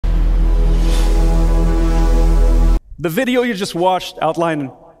The video you just watched outlined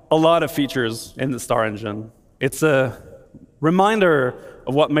a lot of features in the StarEngine. It's a reminder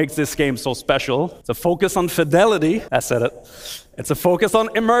of what makes this game so special. It's a focus on fidelity, I said it. It's a focus on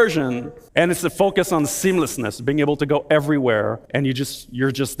immersion, and it's a focus on seamlessness, being able to go everywhere, and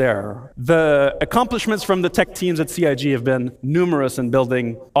you're just there. The accomplishments from the tech teams at CIG have been numerous in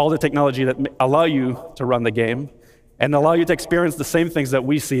building all the technology that allow you to run the game, and allow you to experience the same things that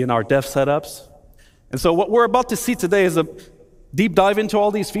we see in our dev setups. And so what we're about to see today is a deep dive into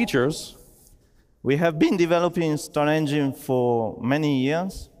all these features. We have been developing StarEngine for many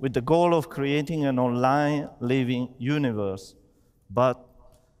years with the goal of creating an online living universe. But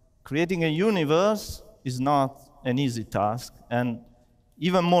creating a universe is not an easy task, and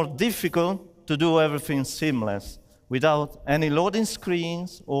even more difficult to do everything seamless without any loading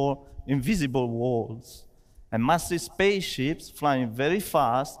screens or invisible walls. And massive spaceships flying very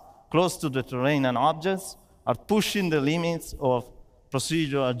fast, close to the terrain and objects, are pushing the limits of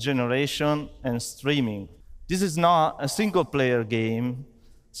procedural generation and streaming. This is not a single-player game,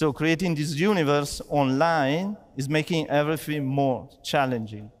 so creating this universe online is making everything more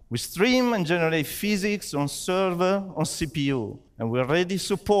challenging. We stream and generate physics on server, on CPU, and we already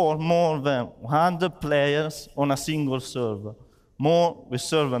support more than 100 players on a single server, more with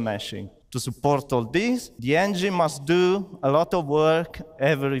server meshing. To support all this, the engine must do a lot of work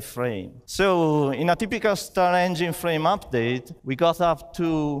every frame. So in a typical StarEngine frame update, we got up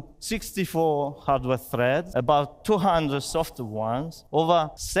to 64 hardware threads, about 200 software ones, over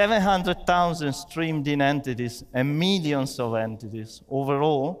 700,000 streamed-in entities, and millions of entities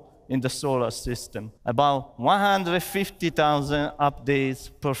overall in the solar system. About 150,000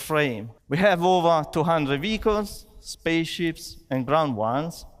 updates per frame. We have over 200 vehicles, spaceships, and ground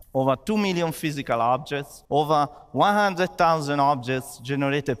ones, over 2 million physical objects, over 100,000 objects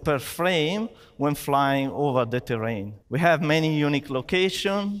generated per frame when flying over the terrain. We have many unique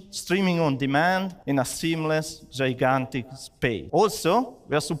locations, streaming on demand in a seamless, gigantic space. Also,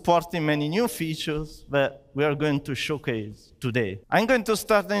 we are supporting many new features that we are going to showcase today. I'm going to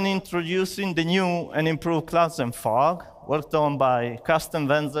start in introducing the new and improved clouds and fog, worked on by Carsten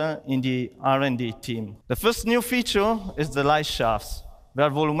Wenzel in the R&D team. The first new feature is the light shafts. They are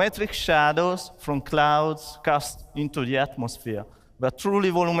volumetric shadows from clouds cast into the atmosphere. They are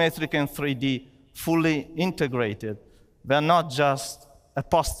truly volumetric and 3D, fully integrated. They are not just a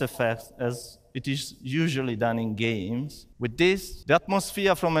post effect, as it is usually done in games. With this, the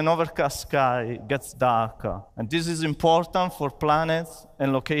atmosphere from an overcast sky gets darker. And this is important for planets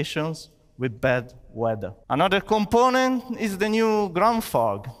and locations with bad weather. Another component is the new ground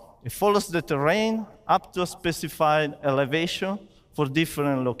fog. It follows the terrain up to a specified elevation for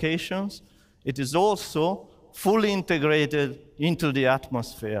different locations. It is also fully integrated into the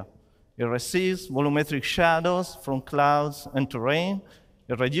atmosphere. It receives volumetric shadows from clouds and terrain.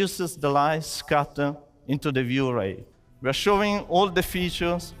 It reduces the light scatter into the view ray. We are showing all the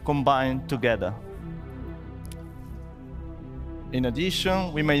features combined together. In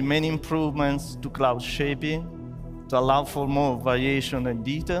addition, we made many improvements to cloud shaping to allow for more variation and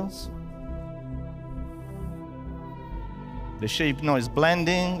details. The shape noise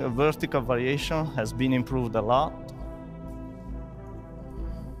blending, a vertical variation, has been improved a lot.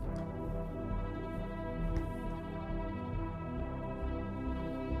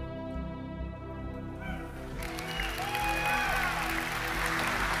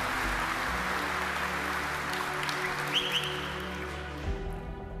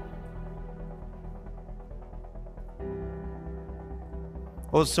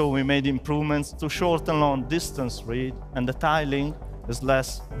 Also, we made improvements to shorten long distance read, and the tiling is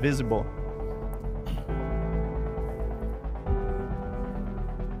less visible.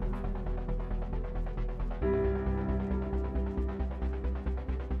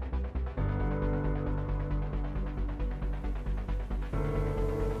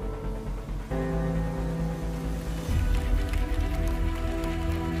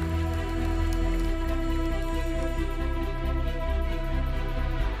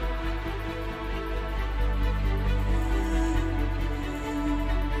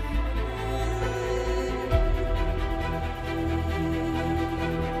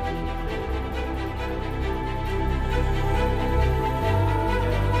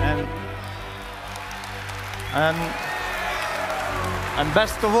 And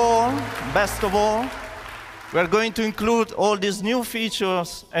best of all, we're going to include all these new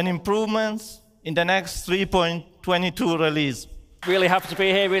features and improvements in the next 3.22 release. Really happy to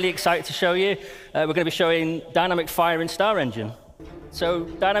be here, really excited to show you. We're going to be showing Dynamic Fire in StarEngine. So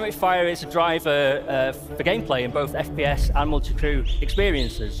Dynamic Fire is a driver for gameplay in both FPS and multi-crew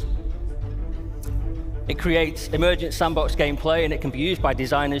experiences. It creates emergent sandbox gameplay, and it can be used by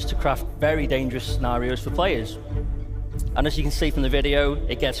designers to craft very dangerous scenarios for players. And as you can see from the video,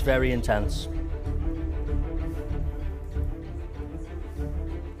 it gets very intense.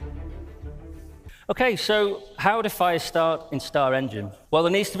 Okay, so how do fires start in StarEngine? Well,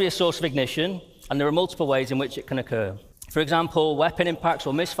 there needs to be a source of ignition, and there are multiple ways in which it can occur. For example, weapon impacts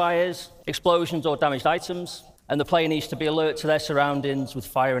or misfires, explosions or damaged items, and the player needs to be alert to their surroundings with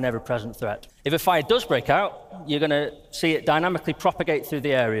fire an ever-present threat. If a fire does break out, you're going to see it dynamically propagate through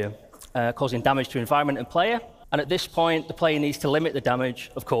the area, causing damage to environment and player. And at this point, the player needs to limit the damage,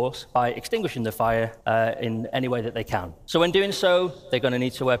 of course, by extinguishing the fire in any way that they can. So when doing so, they're going to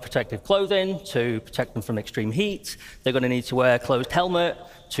need to wear protective clothing to protect them from extreme heat. They're going to need to wear a closed helmet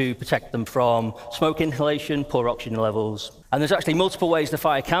to protect them from smoke inhalation, poor oxygen levels. And there's actually multiple ways the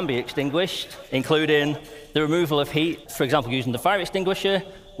fire can be extinguished, including the removal of heat, for example, using the fire extinguisher,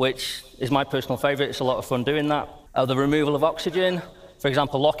 which is my personal favorite. It's a lot of fun doing that. The removal of oxygen, for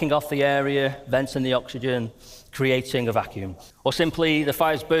example, locking off the area, venting the oxygen, creating a vacuum. Or simply, the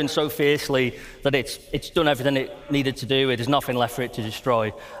fire's burned so fiercely that it's done everything it needed to do. There's nothing left for it to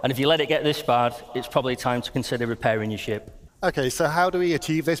destroy. And if you let it get this bad, it's probably time to consider repairing your ship. Okay, so how do we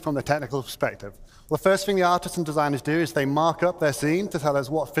achieve this from the technical perspective? Well, the first thing the artists and designers do is they mark up their scene to tell us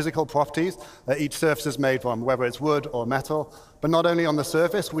what physical properties each surface is made from, whether it's wood or metal. But not only on the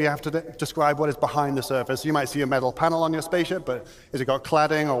surface, we have to describe what is behind the surface. You might see a metal panel on your spaceship, but has it got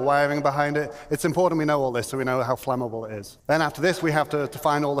cladding or wiring behind it? It's important we know all this so we know how flammable it is. Then after this, we have to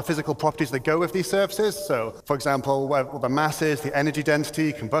define all the physical properties that go with these surfaces. So, for example, what the mass is, the energy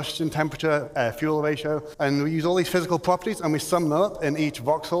density, combustion temperature, air-fuel ratio. And we use all these physical properties, and we sum them up in each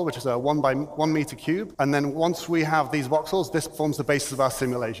voxel, which is a 1 by 1 meter cube. And then once we have these voxels, this forms the basis of our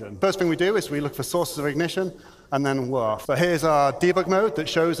simulation. First thing we do is we look for sources of ignition, and then we're off. So here's our debug mode that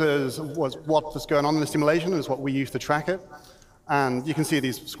shows us what's going on in the simulation, is what we use to track it. And you can see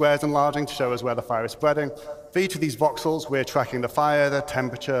these squares enlarging to show us where the fire is spreading. For each of these voxels, we're tracking the fire, the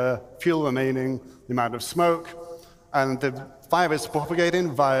temperature, fuel remaining, the amount of smoke, and the fire is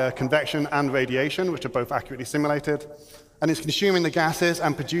propagating via convection and radiation, which are both accurately simulated. And it's consuming the gases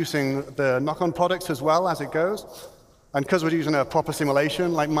and producing the knock-on products as well as it goes. And because we're using a proper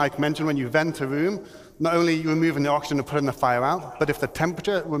simulation, like Mike mentioned, when you vent a room, not only are you removing the oxygen and putting the fire out, but if the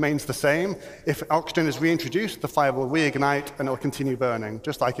temperature remains the same, if oxygen is reintroduced, the fire will reignite and it will continue burning,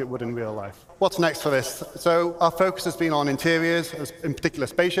 just like it would in real life. What's next for this? So our focus has been on interiors, in particular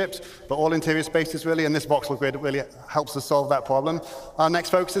spaceships, but all interior spaces really, and this voxel grid really helps us solve that problem. Our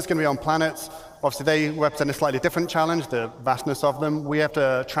next focus is going to be on planets. Obviously, they represent a slightly different challenge, the vastness of them. We have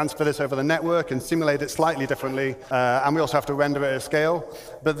to transfer this over the network and simulate it slightly differently, and we also have to render it at scale.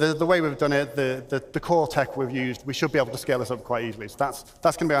 But the way we've done it, the core tech we've used, we should be able to scale this up quite easily. So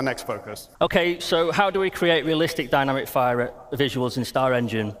that's going to be our next focus. OK, so how do we create realistic dynamic fire visuals in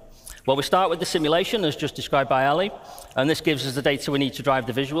StarEngine? Well, we start with the simulation, as just described by Ali, and this gives us the data we need to drive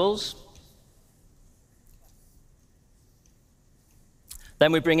the visuals.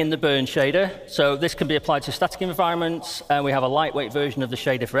 Then we bring in the burn shader. So this can be applied to static environments. And we have a lightweight version of the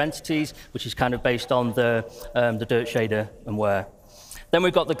shader for entities, which is kind of based on the dirt shader and wear. Then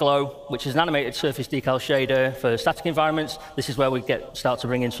we've got the glow, which is an animated surface decal shader for static environments. This is where we start to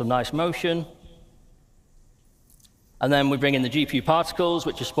bring in some nice motion. And then we bring in the GPU particles,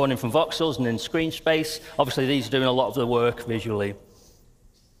 which are spawning from voxels and in screen space. Obviously, these are doing a lot of the work visually.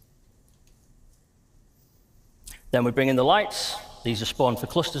 Then we bring in the lights. These are spawned for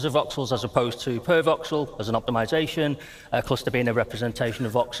clusters of voxels as opposed to per voxel as an optimization, a cluster being a representation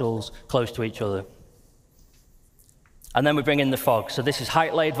of voxels close to each other. And then we bring in the fog. So this is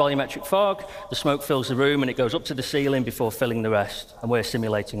height-laid volumetric fog. The smoke fills the room, and it goes up to the ceiling before filling the rest. And we're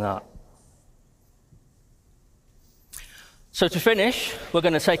simulating that. So to finish, we're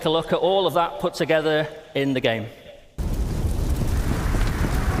going to take a look at all of that put together in the game.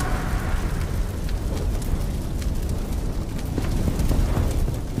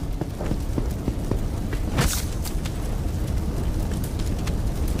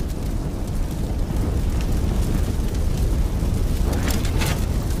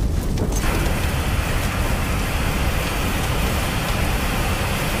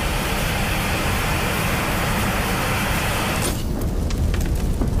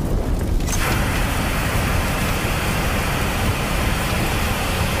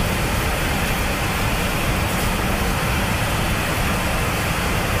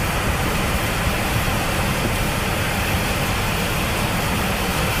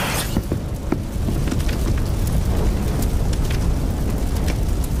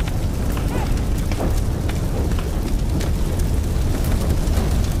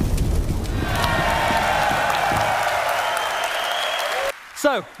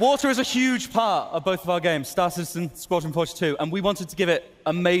 So, water is a huge part of both of our games, Star Citizen, Squadron 42, and we wanted to give it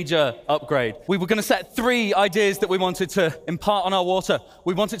a major upgrade. We were going to set 3 ideas that we wanted to impart on our water.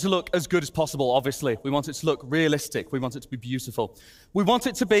 We want it to look as good as possible, obviously. We want it to look realistic. We want it to be beautiful. We want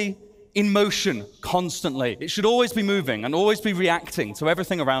it to be in motion constantly. It should always be moving and always be reacting to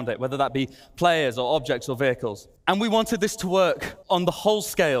everything around it, whether that be players or objects or vehicles. And we wanted this to work on the whole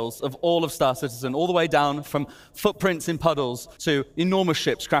scales of all of Star Citizen, all the way down from footprints in puddles to enormous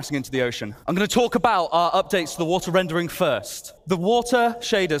ships crashing into the ocean. I'm going to talk about our updates to the water rendering first. The water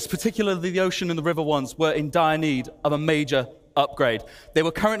shaders, particularly the ocean and the river ones, were in dire need of a major upgrade. They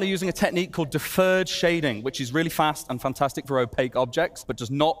were currently using a technique called deferred shading, which is really fast and fantastic for opaque objects, but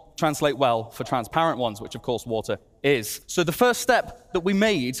does not translate well for transparent ones, which of course water is. So the first step that we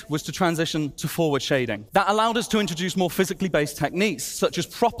made was to transition to forward shading. That allowed us to introduce more physically based techniques, such as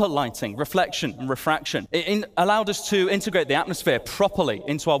proper lighting, reflection, and refraction. It allowed us to integrate the atmosphere properly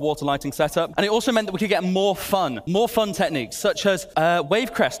into our water lighting setup, and it also meant that we could get more fun techniques, such as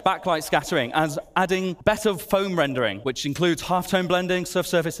wave crest backlight scattering, and adding better foam rendering, which includes halftone blending,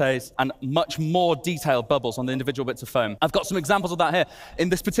 surface haze, and much more detailed bubbles on the individual bits of foam. I've got some examples of that here. In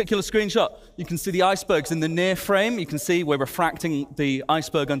this particular screenshot, you can see the icebergs in the near frame. You can see we're refracting the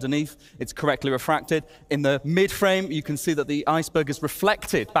iceberg underneath. It's correctly refracted. In the mid frame, you can see that the iceberg is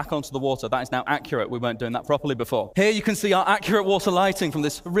reflected back onto the water. That is now accurate. We weren't doing that properly before. Here you can see our accurate water lighting from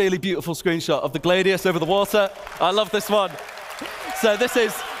this really beautiful screenshot of the Gladius over the water. I love this one. So this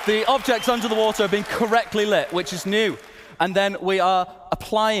is the objects under the water being correctly lit, which is new. And then we are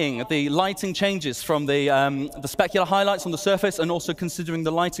applying the lighting changes from the specular highlights on the surface, and also considering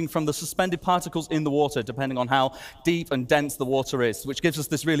the lighting from the suspended particles in the water, depending on how deep and dense the water is, which gives us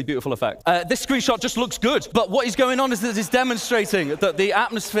this really beautiful effect. This screenshot just looks good, but what is going on is that it's demonstrating that the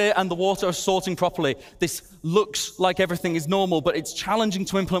atmosphere and the water are sorting properly. This looks like everything is normal, but it's challenging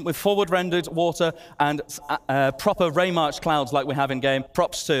to implement with forward-rendered water and proper ray-marched clouds like we have in-game.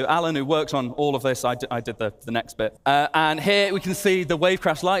 Props to Alan, who worked on all of this. I did the next bit. And here we can see the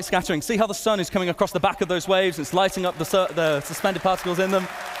wavecraft light scattering. See how the sun is coming across the back of those waves? It's lighting up the suspended particles in them.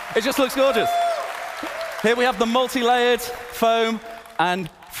 It just looks gorgeous. Here we have the multi-layered foam, and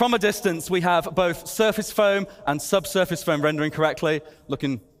from a distance we have both surface foam and subsurface foam rendering correctly,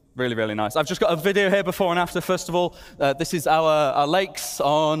 looking really, really nice. I've just got a video here before and after. First of all, this is our lakes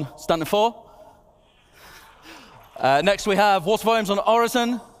on Stanton 4. Next we have water volumes on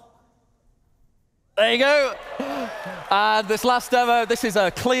Horizon. There you go. And this last demo, this is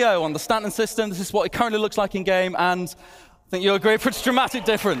a Clio on the Stanton system. This is what it currently looks like in game, and I think you'll agree, pretty dramatic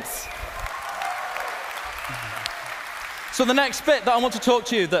difference. So the next bit that I want to talk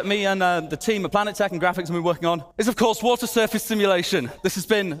to you, that me and the team at Planet Tech and Graphics have been working on, is of course water surface simulation. This has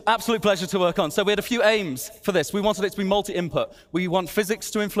been an absolute pleasure to work on. So we had a few aims for this. We wanted it to be multi-input. We want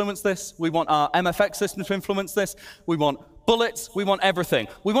physics to influence this. We want our MFX system to influence this. We want bullets, we want everything.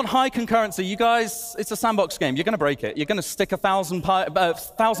 We want high concurrency. You guys, it's a sandbox game. You're going to break it. You're going to stick 1,000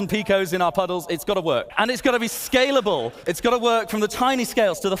 picos in our puddles. It's got to work. And it's got to be scalable. It's got to work from the tiny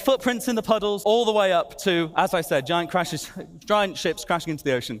scales to the footprints in the puddles, all the way up to, as I said, giant ships crashing into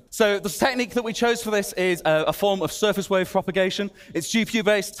the ocean. So the technique that we chose for this is a form of surface wave propagation. It's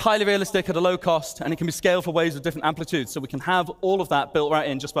GPU-based, highly realistic at a low cost, and it can be scaled for waves of different amplitudes. So we can have all of that built right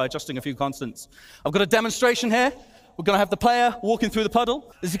in just by adjusting a few constants. I've got a demonstration here. We're going to have the player walking through the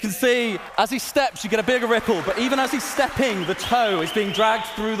puddle. As you can see, as he steps, you get a bigger ripple. But even as he's stepping, the toe is being dragged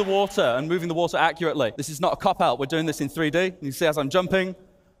through the water and moving the water accurately. This is not a cop-out. We're doing this in 3D. You see as I'm jumping.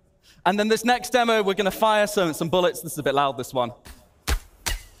 And then this next demo, we're going to fire some bullets. This is a bit loud, this one.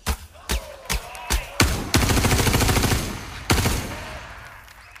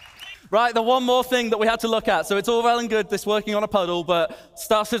 Right, the one more thing that we had to look at. So it's all well and good, this working on a puddle, but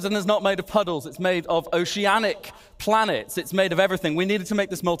Star Citizen is not made of puddles. It's made of oceanic planets. It's made of everything. We needed to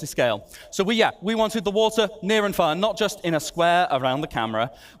make this multi-scale. So we wanted the water near and far, not just in a square around the camera.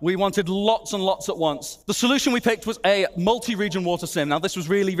 We wanted lots and lots at once. The solution we picked was a multi-region water sim. Now, this was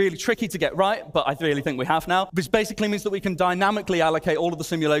really, really tricky to get right, but I really think we have now. Which basically means that we can dynamically allocate all of the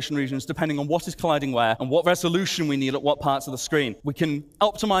simulation regions depending on what is colliding where and what resolution we need at what parts of the screen. We can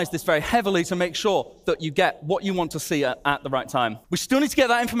optimize this very heavily to make sure that you get what you want to see at the right time. We still need to get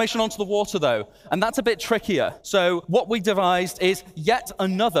that information onto the water, though, and that's a bit trickier. So So what we devised is yet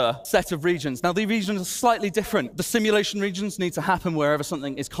another set of regions. Now, the regions are slightly different. The simulation regions need to happen wherever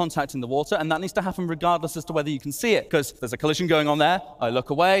something is contacting the water, and that needs to happen regardless as to whether you can see it, because there's a collision going on there, I look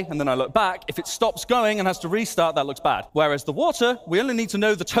away, and then I look back. If it stops going and has to restart, that looks bad. Whereas the water, we only need to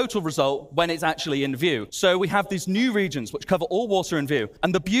know the total result when it's actually in view. So we have these new regions which cover all water in view.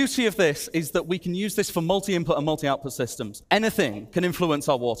 And the beauty of this is that we can use this for multi-input and multi-output systems. Anything can influence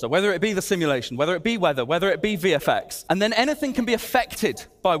our water, whether it be the simulation, whether it be weather, whether it be VFX. And then anything can be affected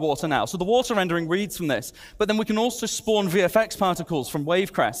by water now. So the water rendering reads from this, but then we can also spawn VFX particles from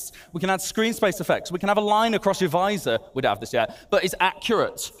wave crests. We can add screen space effects. We can have a line across your visor. We don't have this yet, but it's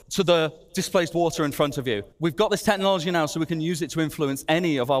accurate to the displaced water in front of you. We've got this technology now, so we can use it to influence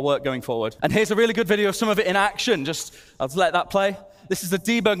any of our work going forward. And here's a really good video of some of it in action. I'll just let that play. This is the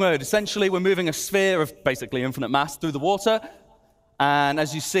debug mode. Essentially, we're moving a sphere of basically infinite mass through the water. And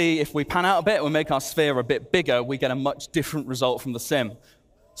as you see, if we pan out a bit, we make our sphere a bit bigger, we get a much different result from the sim.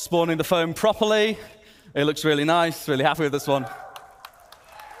 Spawning the foam properly. It looks really nice. Really happy with this one.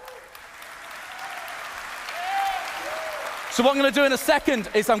 So what I'm going to do in a second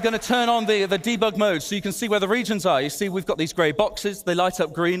is I'm going to turn on the debug mode so you can see where the regions are. You see we've got these gray boxes. They light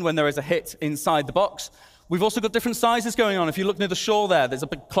up green when there is a hit inside the box. We've also got different sizes going on. If you look near the shore there's a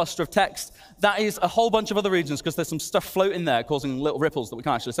big cluster of text. That is a whole bunch of other regions because there's some stuff floating there causing little ripples that we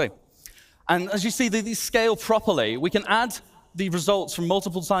can't actually see. And as you see, these scale properly. We can add the results from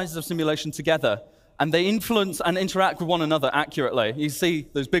multiple sizes of simulation together, and they influence and interact with one another accurately. You see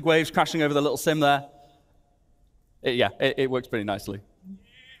those big waves crashing over the little sim there. It works pretty nicely.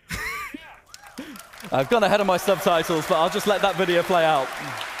 I've gone ahead of my subtitles, but I'll just let that video play out.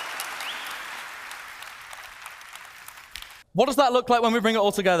 What does that look like when we bring it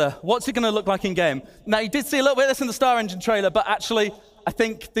all together? What's it going to look like in game? Now, you did see a little bit of this in the StarEngine trailer, but actually, I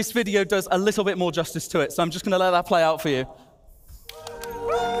think this video does a little bit more justice to it, so I'm just going to let that play out for you.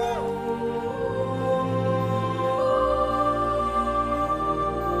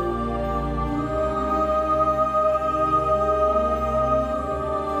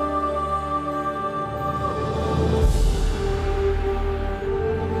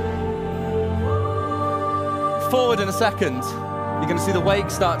 Forward in a second, you're going to see the wake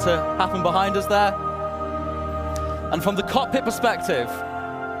start to happen behind us there. And from the cockpit perspective,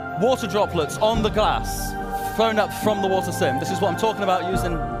 water droplets on the glass thrown up from the water sim. This is what I'm talking about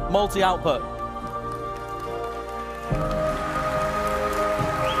using multi-output.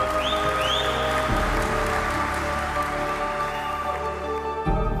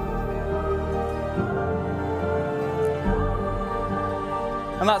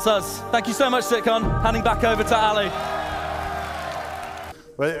 And that's us. Thank you so much, CitizenCon. Handing back over to Ali.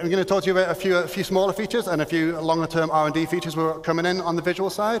 Well, I'm going to talk to you about a few smaller features and a few longer-term R&D features we're coming in on the visual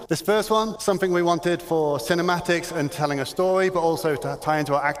side. This first one, something we wanted for cinematics and telling a story, but also to tie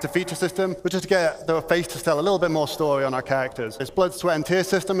into our active feature system, which is to get the face to tell a little bit more story on our characters. This blood, sweat, and tears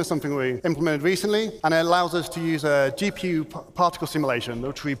system is something we implemented recently, and it allows us to use a GPU particle simulation,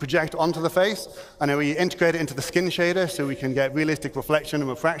 which we project onto the face, and then we integrate it into the skin shader so we can get realistic reflection and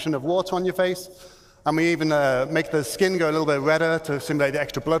refraction of water on your face. And we even make the skin go a little bit redder to simulate the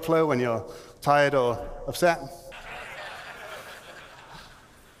extra blood flow when you're tired or upset.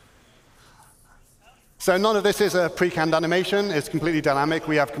 So none of this is a pre-canned animation. It's completely dynamic.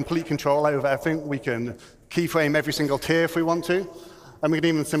 We have complete control over everything. We can keyframe every single tear if we want to. And we can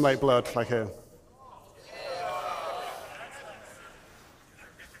even simulate blood, like here.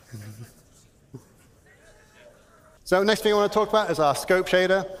 So next thing I want to talk about is our scope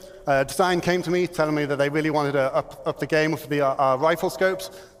shader. Design came to me telling me that they really wanted to up the game with our rifle scopes.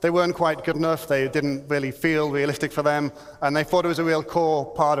 They weren't quite good enough. They didn't really feel realistic for them. And they thought it was a real core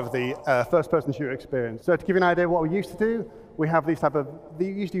part of the first-person shooter experience. So to give you an idea of what we used to do, we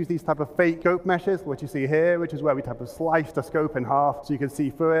used to use these type of fake scope meshes, which you see here, which is where we type of slice the scope in half so you can see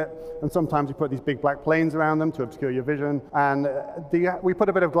through it. And sometimes we put these big black planes around them to obscure your vision. And we put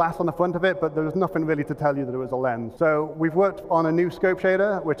a bit of glass on the front of it, but there was nothing really to tell you that it was a lens. So we've worked on a new scope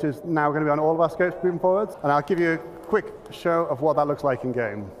shader, which is now going to be on all of our scopes moving forwards. And I'll give you a quick show of what that looks like in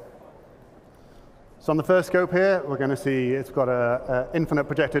game. So on the first scope here, we're going to see it's got an infinite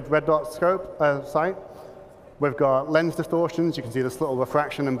projected red dot scope sight. We've got lens distortions. You can see this little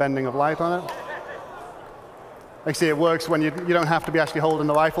refraction and bending of light on it. You see it works when you don't have to be actually holding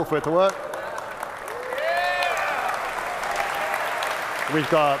the rifle for it to work. We've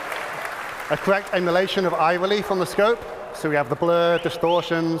got a correct emulation of eye relief on the scope. So we have the blur,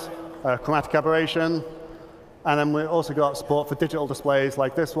 distortions, chromatic aberration. And then we've also got support for digital displays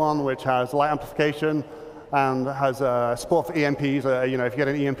like this one, which has light amplification and has support for EMPs. You know, if you get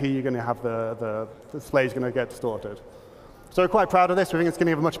an EMP, you're going to have the display is going to get distorted. So we're quite proud of this. We think it's going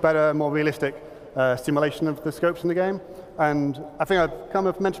to give a much better, more realistic simulation of the scopes in the game. And I think I've kind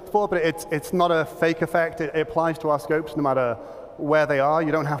of mentioned before, but it's not a fake effect. It applies to our scopes no matter where they are.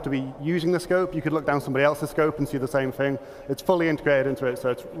 You don't have to be using the scope. You could look down somebody else's scope and see the same thing. It's fully integrated into it, so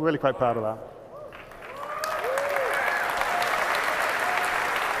it's really quite proud of that.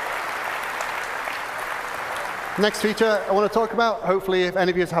 Next feature I want to talk about, hopefully if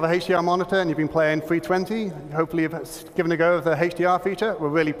any of you have a HDR monitor and you've been playing 320, hopefully you've given a go of the HDR feature. We're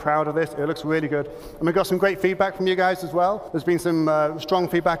really proud of this. It looks really good. And we've got some great feedback from you guys as well. There's been some strong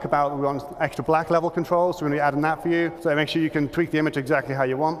feedback about we want extra black level controls, so we're going to be adding that for you. So make sure you can tweak the image exactly how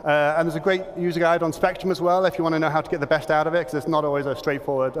you want. And there's a great user guide on Spectrum as well if you want to know how to get the best out of it, because it's not always a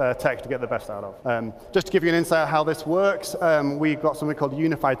straightforward text to get the best out of. Just to give you an insight of how this works, we've got something called the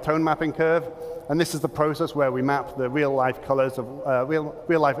Unified Tone Mapping Curve. And this is the process where we map the real-life colors of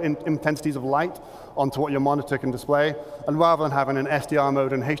real-life intensities of light onto what your monitor can display. And rather than having an SDR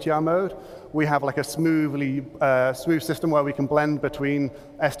mode and HDR mode, we have like a smooth system where we can blend between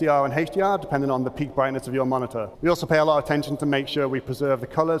SDR and HDR depending on the peak brightness of your monitor. We also pay a lot of attention to make sure we preserve the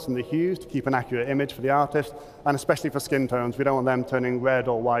colors and the hues to keep an accurate image for the artist, and especially for skin tones. We don't want them turning red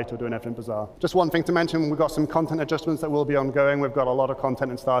or white or doing anything bizarre. Just one thing to mention, we've got some content adjustments that will be ongoing. We've got a lot of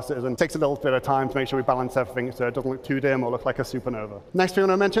content in Star Citizen. It takes a little bit of time to make sure we balance everything so it doesn't look too dim or look like a supernova. Next thing I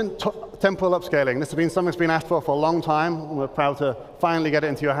want to mention, temporal upscaling. This has been something that's been asked for a long time, and we're proud to finally get it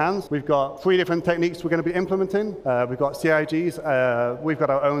into your hands. We've got 3 different techniques we're going to be implementing. We've got CIGs, we've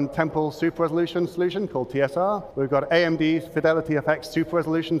got our own temporal super resolution solution called TSR. We've got AMD's Fidelity FX Super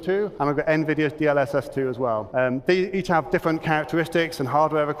Resolution 2, and we've got NVIDIA's DLSS 2 as well. They each have different characteristics and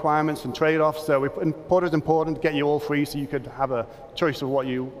hardware requirements and trade-offs, so it's important to get you all 3 so you could have a choice of what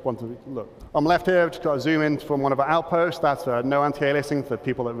you want to look. On the left here, we've just got a zoom in from one of our outposts. That's no anti-aliasing for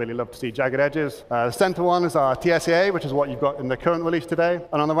people that really love to see jagged edges. The center one is our TSA, which is what you've got in the current release today.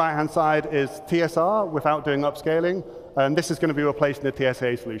 And on the right-hand side is TSR without doing upscaling. And this is going to be replacing the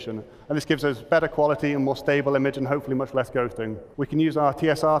TSA solution. And this gives us better quality and more stable image and hopefully much less ghosting. We can use our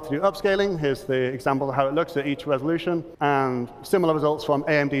TSR to do upscaling. Here's the example of how it looks at each resolution. And similar results from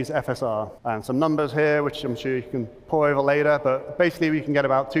AMD's FSR. And some numbers here, which I'm sure you can pour over later. But basically, we can get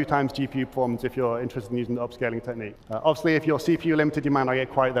about 2 times GPU performance if you're interested in using the upscaling technique. Obviously, if you're CPU limited, you might not get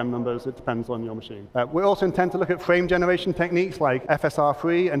quite them numbers. It depends on your machine. We also intend to look at frame generation techniques like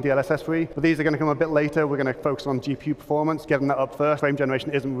FSR-free and DLSS-free. But these are going to come a bit later. We're going to focus on GPU performance, getting that up first. Frame generation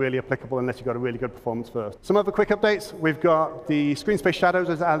isn't really applicable unless you've got a really good performance first. Some other quick updates. We've got the screen space shadows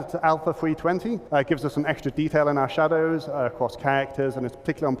as added to Alpha 320. It gives us some extra detail in our shadows across characters, and it's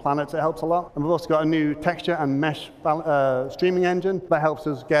particularly on planets. It helps a lot. And we've also got a new texture and mesh streaming engine that helps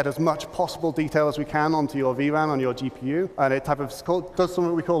us get as much possible detail as we can onto your VRAM on your GPU. And it does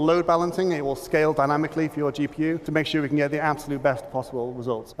something we call load balancing. It will scale dynamically for your GPU to make sure we can get the absolute best possible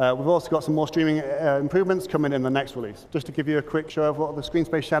results. We've also got some more streaming improvements coming in the next release. Just to give you a quick show of what the screen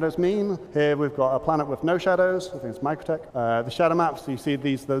space shadows mean. Here we've got a planet with no shadows. I think it's Microtech. The shadow maps, you see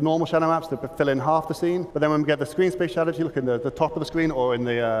the normal shadow maps that fill in half the scene. But then when we get the screen space shadows, you look in the top of the screen or in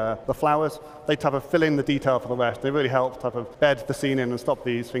the flowers, they type of fill in the detail for the rest. They really help type of bed the scene in and stop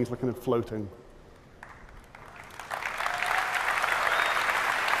these things looking at floating.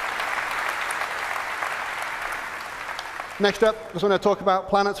 Next up, I just want to talk about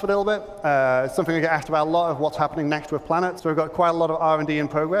planets for a little bit. It's something I get asked about a lot of what's happening next with planets. So we've got quite a lot of R&D in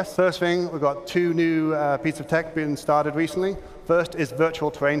progress. First thing, we've got 2 new pieces of tech being started recently. First is virtual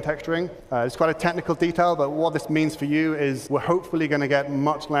terrain texturing. It's quite a technical detail, but what this means for you is we're hopefully going to get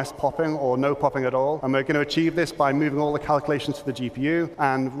much less popping or no popping at all. And we're going to achieve this by moving all the calculations to the GPU.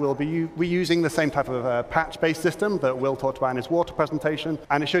 And we'll be reusing the same type of patch-based system that Will talked about in his water presentation.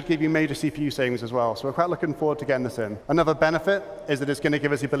 And it should give you major CPU savings as well. So we're quite looking forward to getting this in. Another benefit is that it's going to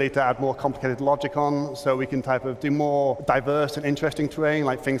give us the ability to add more complicated logic on, so we can type of do more diverse and interesting terrain,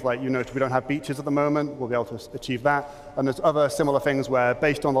 like things like, you know, we don't have beaches at the moment. We'll be able to achieve that. And there's other similar things where,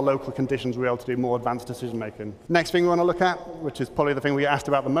 based on the local conditions, we're able to do more advanced decision making. Next thing we want to look at, which is probably the thing we get asked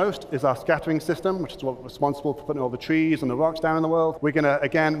about the most, is our scattering system, which is what's responsible for putting all the trees and the rocks down in the world. We're going to,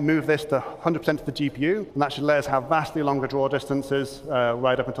 again, move this to 100% to the GPU, and that should let us have vastly longer draw distances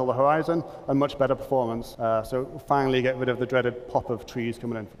right up until the horizon, and much better performance. So we'll finally get rid of the dreaded pop of trees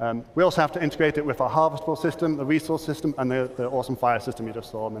coming in. We also have to integrate it with our harvestable system, the resource system, and the awesome fire system you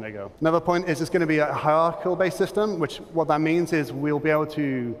just saw a minute ago. Another point is it's going to be a hierarchical-based system, which what that means means is we'll be able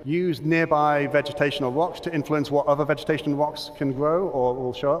to use nearby vegetation or rocks to influence what other vegetation and rocks can grow or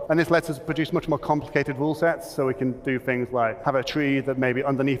will show up. And this lets us produce much more complicated rule sets, so we can do things like have a tree that maybe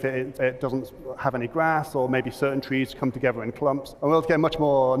underneath it doesn't have any grass, or maybe certain trees come together in clumps. And we'll get a much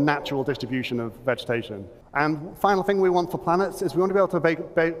more natural distribution of vegetation. And final thing we want for planets is we want to be able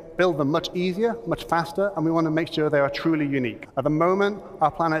to build them much easier, much faster, and we want to make sure they are truly unique. At the moment,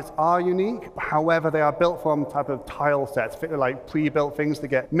 our planets are unique, however, they are built from type of tile sets, like pre-built things that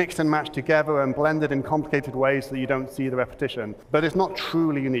get mixed and matched together and blended in complicated ways so that you don't see the repetition. But it's not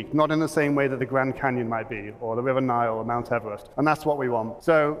truly unique, not in the same way that the Grand Canyon might be, or the River Nile, or Mount Everest. And that's what we want.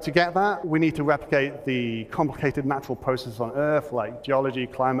 So to get that, we need to replicate the complicated natural processes on Earth, like geology,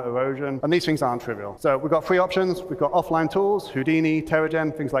 climate, erosion, and these things aren't trivial. So we've got 3 options. We've got offline tools, Houdini,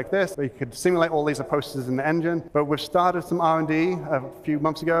 Terragen, things like this. We could simulate all these processes in the engine, but we've started some R&D a few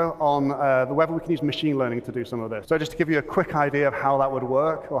months ago on whether we can use machine learning to do some of this. So just to give you a quick idea of how that would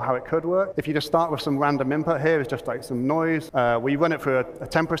work, or how it could work, if you just start with some random input here, it's just like some noise. We run it through a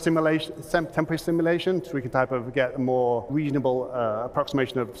temporary simulation, so we can type of get a more reasonable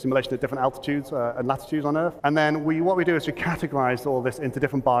approximation of simulation at different altitudes and latitudes on Earth. And then what we do is we categorize all this into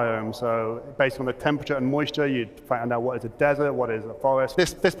different biomes. So based on the temperature and moisture, you'd find out what is a desert, what is a forest.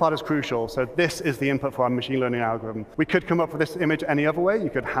 This part is crucial. So this is the input for our machine learning algorithm. We could come up with this image any other way. You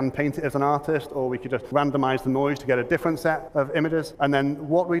could hand paint it as an artist, or we could just randomize the noise to get a different set of images. And then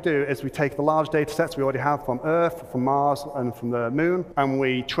what we do is we take the large data sets we already have from Earth, from Mars, and from the Moon, and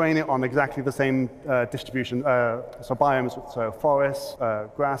we train it on exactly the same distribution, so biomes, so forests,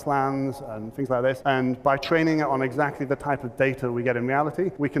 grasslands, and things like this. And by training it on exactly the type of data we get in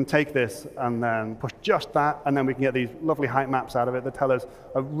reality, we can take this and then push just that, and then we can get these lovely height maps out of it that tell us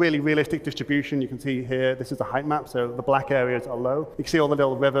a really realistic distribution. You can see here, this is a height map, so the black areas are low. You can see all the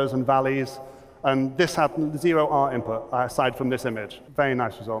little rivers and valleys, and this had 0 art input aside from this image. Very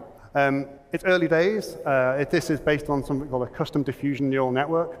nice result. It's early days. This is based on something called a custom diffusion neural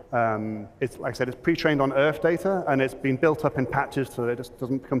network. It's, like I said, it's pre-trained on Earth data, and it's been built up in patches so that it just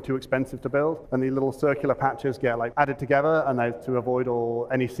doesn't become too expensive to build. And the little circular patches get like added together, and to avoid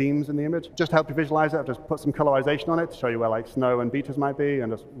any seams in the image. Just to help you visualize it, I've just put some colorization on it to show you where like snow and beaches might be,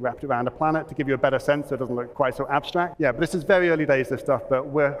 and just wrapped it around a planet to give you a better sense so it doesn't look quite so abstract. Yeah, but this is very early days, this stuff, but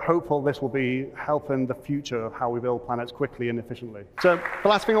we're hopeful this will be helping the future of how we build planets quickly and efficiently. So the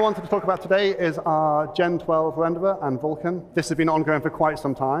last thing I wanted to talk about today is our Gen 12 renderer and Vulkan. This has been ongoing for quite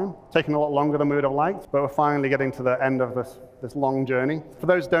some time, taking a lot longer than we would have liked, but we're finally getting to the end of this long journey. For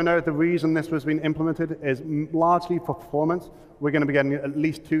those who don't know, the reason this was being implemented is largely for performance. We're going to be getting at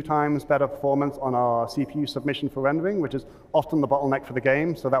least 2 times better performance on our CPU submission for rendering, which is often the bottleneck for the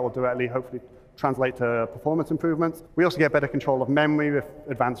game, so that will directly, hopefully, translate to performance improvements. We also get better control of memory with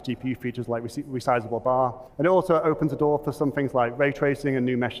advanced GPU features like resizable bar. And it also opens the door for some things like ray tracing and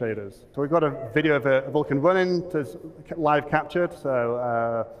new mesh shaders. So we've got a video of a Vulkan running that's live captured. So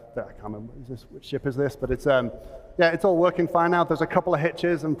I can't remember which ship is this, but it's yeah, it's all working fine now. There's a couple of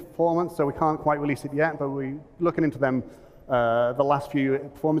hitches in performance, so we can't quite release it yet, but we're looking into them, the last few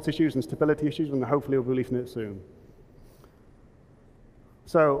performance issues and stability issues, and hopefully we'll be releasing it soon.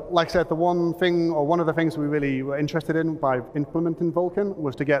 So, like I said, one of the things we really were interested in by implementing Vulkan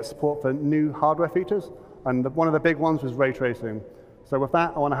was to get support for new hardware features, and one of the big ones was ray tracing. So with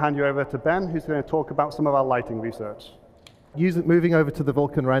that, I want to hand you over to Ben, who's going to talk about some of our lighting research. Moving over to the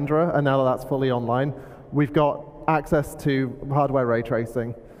Vulkan renderer, and now that that's fully online, we've got access to hardware ray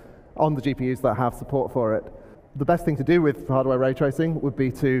tracing on the GPUs that have support for it. The best thing to do with hardware ray tracing would be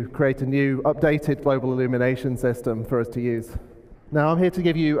to create a new, updated global illumination system for us to use. Now, I'm here to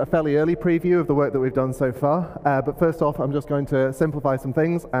give you a fairly early preview of the work that we've done so far, but first off, I'm just going to simplify some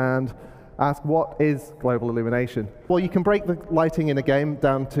things and ask, what is global illumination? Well, you can break the lighting in a game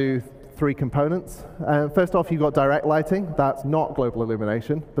down to 3 components. First off, you've got direct lighting. That's not global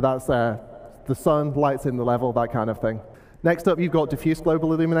illumination, but that's the sun lights in the level, that kind of thing. Next up, you've got diffuse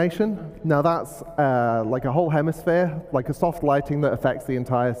global illumination. Now, that's like a whole hemisphere, like a soft lighting that affects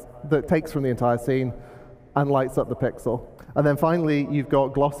that takes from the entire scene and lights up the pixel. And then finally, you've got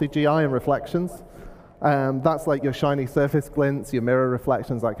glossy GI and reflections. That's like your shiny surface glints, your mirror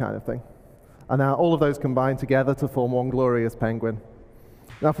reflections, that kind of thing. And now all of those combine together to form one glorious penguin.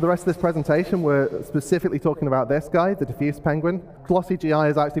 Now, for the rest of this presentation, we're specifically talking about this guy, the diffuse penguin. Glossy GI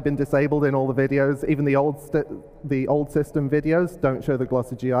has actually been disabled in all the videos. Even the old system videos don't show the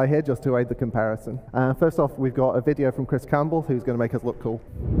glossy GI here, just to aid the comparison. First off, we've got a video from Chris Campbell, who's going to make us look cool.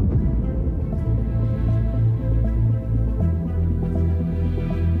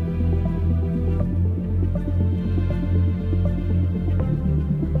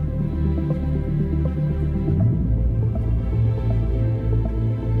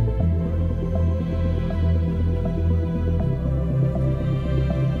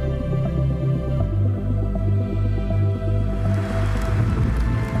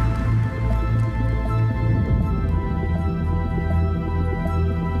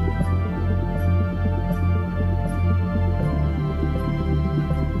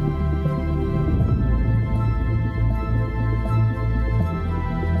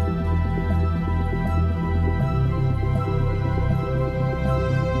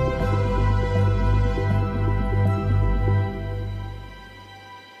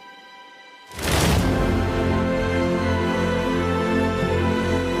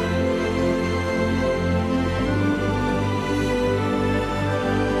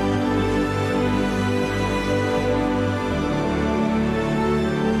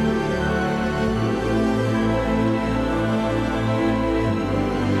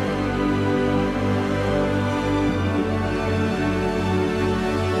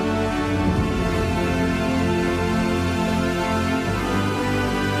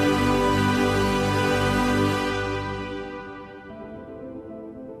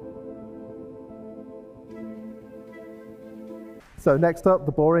 So next up,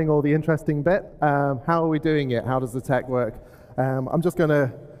 the boring or the interesting bit. How are we doing it? How does the tech work? I'm just going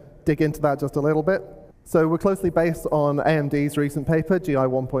to dig into that just a little bit. So we're closely based on AMD's recent paper, GI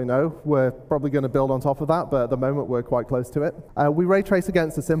 1.0. We're probably going to build on top of that, but at the moment we're quite close to it. We ray trace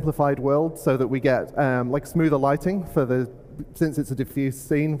against a simplified world so that we get like smoother lighting for the, since it's a diffuse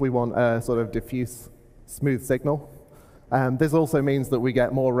scene, we want a sort of diffuse, smooth signal. This also means that we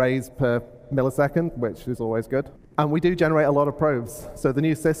get more rays per millisecond, which is always good. And we do generate a lot of probes. So the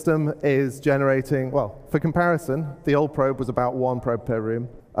new system is generating, well, for comparison, the old probe was about 1 probe per room.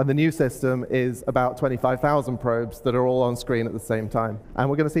 And the new system is about 25,000 probes that are all on screen at the same time. And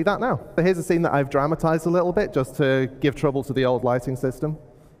we're going to see that now. So here's a scene that I've dramatized a little bit just to give trouble to the old lighting system.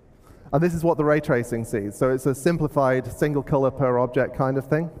 And this is what the ray tracing sees. So it's a simplified single color per object kind of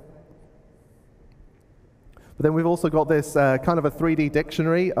thing. But then we've also got this kind of a 3D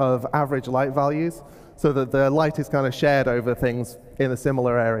dictionary of average light values so that the light is kind of shared over things in a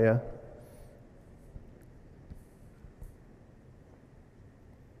similar area.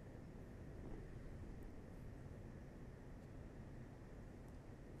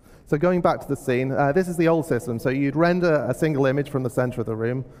 So going back to the scene, this is the old system. So you'd render a single image from the center of the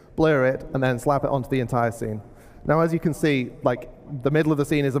room, blur it, and then slap it onto the entire scene. Now, as you can see, like the middle of the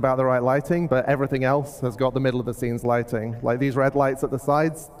scene is about the right lighting, but everything else has got the middle of the scene's lighting. Like these red lights at the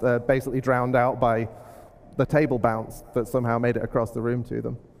sides, they're basically drowned out by the table bounce that somehow made it across the room to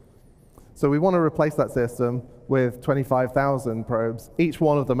them. So we want to replace that system with 25,000 probes, each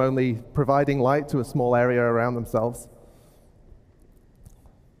one of them only providing light to a small area around themselves.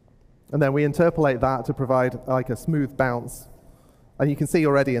 And then we interpolate that to provide like a smooth bounce. And you can see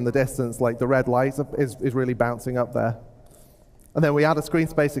already in the distance, like the red light is really bouncing up there. And then we add a screen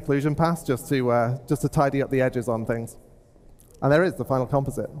space occlusion pass just to tidy up the edges on things. And there is the final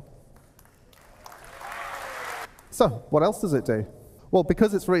composite. So what else does it do? Well,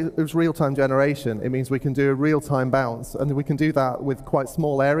 because it's real-time generation, it means we can do a real-time bounce, and we can do that with quite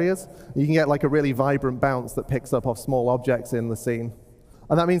small areas. You can get like a really vibrant bounce that picks up off small objects in the scene.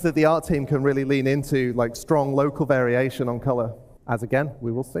 And that means that the art team can really lean into like strong local variation on color, as again,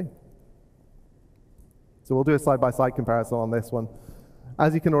 we will see. So we'll do a side-by-side comparison on this one.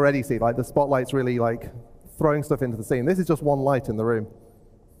 As you can already see, like the spotlight's really like throwing stuff into the scene. This is just one light in the room.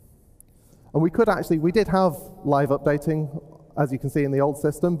 And we did have live updating, as you can see in the old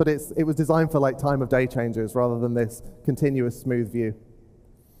system, but it was designed for like time of day changes rather than this continuous smooth view.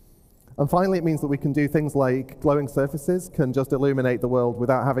 And finally, it means that we can do things like glowing surfaces can just illuminate the world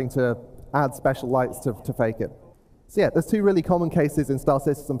without having to add special lights to fake it. So yeah, there's 2 really common cases in Star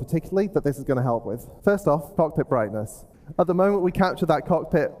Citizen particularly that this is going to help with. First off, cockpit brightness. At the moment, we capture that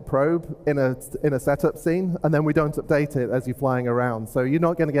cockpit probe in a setup scene, and then we don't update it as you're flying around. So you're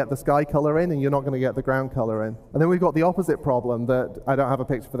not going to get the sky color in, and you're not going to get the ground color in. And then we've got the opposite problem that I don't have a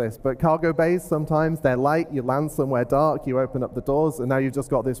picture for this, but cargo bays, sometimes they're light, you land somewhere dark, you open up the doors, and now you've just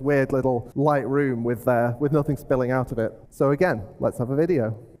got this weird little light room with nothing spilling out of it. So again, let's have a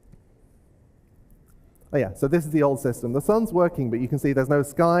video. Oh yeah, so this is the old system. The sun's working, but you can see there's no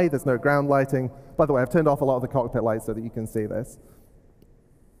sky, there's no ground lighting. By the way, I've turned off a lot of the cockpit lights so that you can see this.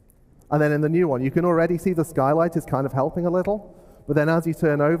 And then in the new one, you can already see the skylight is kind of helping a little, but then as you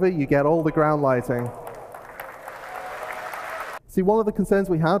turn over, you get all the ground lighting. See, one of the concerns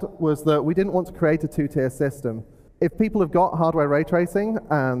we had was that we didn't want to create a 2-tier system. If people have got hardware ray tracing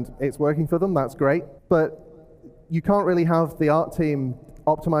and it's working for them, that's great, but you can't really have the art team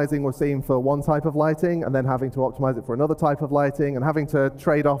optimizing or seeing for one type of lighting and then having to optimize it for another type of lighting and having to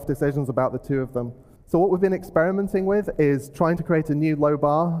trade off decisions about the 2 of them. So what we've been experimenting with is trying to create a new low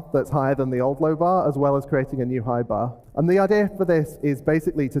bar that's higher than the old low bar, as well as creating a new high bar. And the idea for this is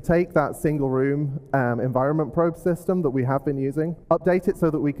basically to take that single room environment probe system that we have been using, update it so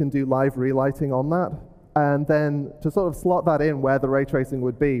that we can do live relighting on that, and then to sort of slot that in where the ray tracing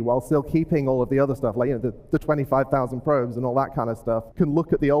would be while still keeping all of the other stuff, like the 25,000 probes and all that kind of stuff, can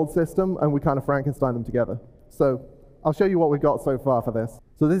look at the old system and we kind of Frankenstein them together. So I'll show you what we've got so far for this.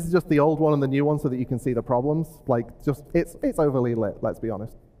 So this is just the old one and the new one so that you can see the problems. Like just, it's overly lit, let's be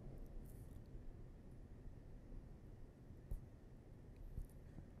honest.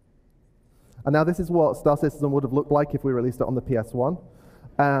 And now this is what Star Citizen would have looked like if we released it on the PS1.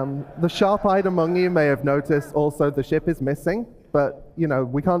 The sharp-eyed among you may have noticed also the ship is missing, but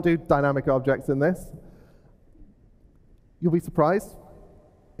we can't do dynamic objects in this. You'll be surprised.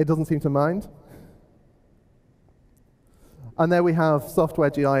 It doesn't seem to mind. And there we have software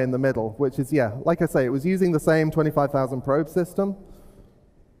GI in the middle, which is, yeah, like I say, it was using the same 25,000 probe system,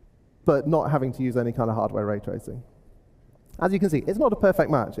 but not having to use any kind of hardware ray tracing. As you can see, it's not a perfect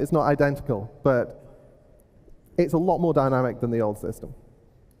match. It's not identical, but It's a lot more dynamic than the old system.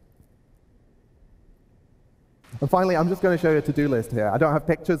 And finally, I'm just going to show you a to-do list here. I don't have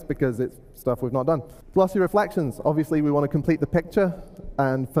pictures because it's stuff we've not done. Glossy reflections. Obviously, we want to complete the picture,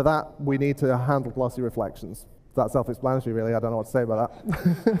 and for that, we need to handle glossy reflections. That's self-explanatory, really. I don't know what to say about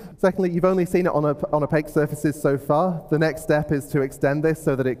that. Secondly, you've only seen it on opaque surfaces so far. The next step is to extend this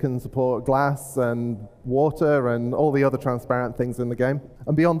so that it can support glass and water and all the other transparent things in the game.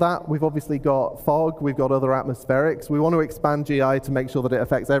 And beyond that, we've obviously got fog, we've got other atmospherics. We want to expand GI to make sure that it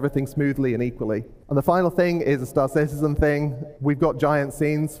affects everything smoothly and equally. And the final thing is a Star Citizen thing. We've got giant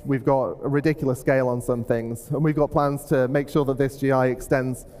scenes, we've got a ridiculous scale on some things, and we've got plans to make sure that this GI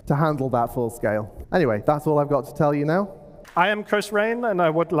extends to handle that full scale. Anyway, that's all I've got to tell you now. I am Chris Rain, and I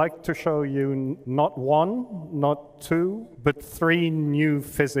would like to show you not one, not two, but 3 new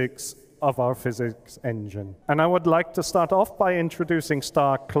physics of our physics engine. And I would like to start off by introducing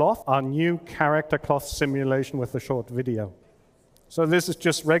StarCloth, our new character cloth simulation with a short video. So this is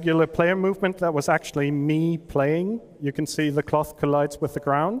just regular player movement. That was actually me playing. You can see the cloth collides with the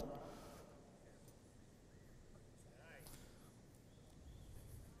ground.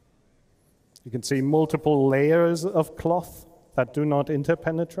 You can see multiple layers of cloth that do not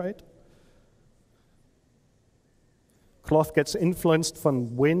interpenetrate. Cloth gets influenced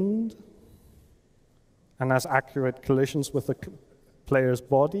from wind and has accurate collisions with the player's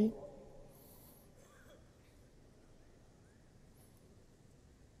body.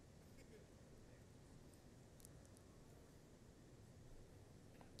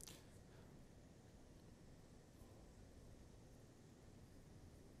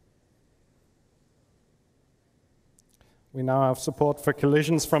 We now have support for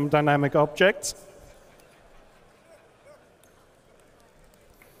collisions from dynamic objects.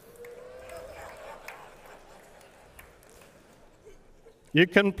 You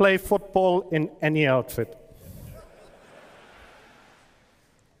can play football in any outfit.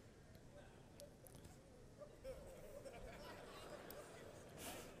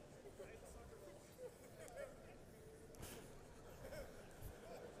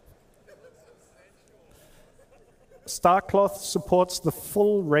 StarCloth supports the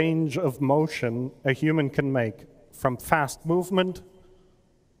full range of motion a human can make, from fast movement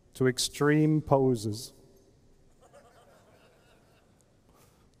to extreme poses.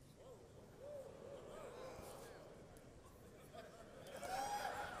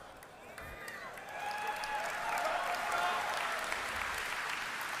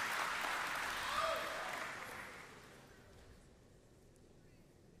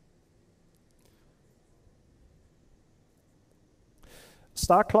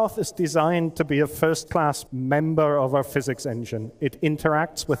 StarCloth is designed to be a first-class member of our physics engine. It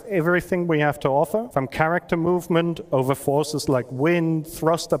interacts with everything we have to offer, from character movement over forces like wind,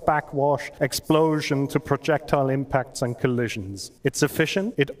 thruster backwash, explosion, to projectile impacts and collisions. It's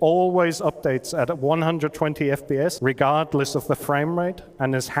efficient. It always updates at 120 FPS, regardless of the frame rate,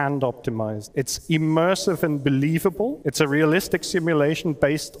 and is hand-optimized. It's immersive and believable. It's a realistic simulation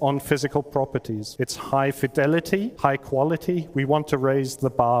based on physical properties. It's high fidelity, high quality. We want to raise the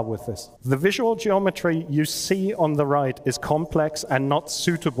bar with this. The visual geometry you see on the right is complex and not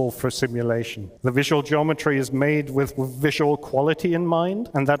suitable for simulation. The visual geometry is made with visual quality in mind,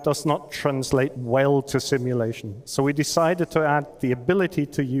 and that does not translate well to simulation. So we decided to add the ability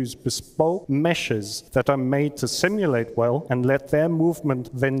to use bespoke meshes that are made to simulate well and let their movement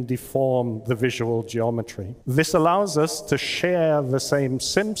then deform the visual geometry. This allows us to share the same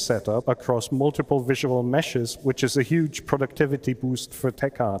sim setup across multiple visual meshes, which is a huge productivity boost for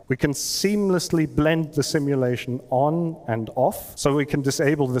TechArt. We can seamlessly blend the simulation on and off, so we can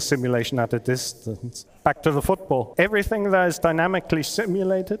disable the simulation at a distance. Back to the football. Everything that is dynamically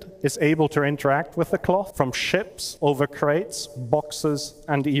simulated is able to interact with the cloth, from ships over crates, boxes,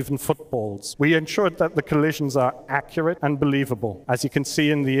 and even footballs. We ensured that the collisions are accurate and believable. As you can see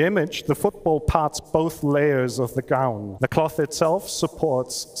in the image, the football parts both layers of the gown. The cloth itself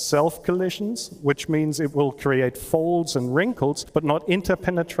supports self-collisions, which means it will create folds and wrinkles, but not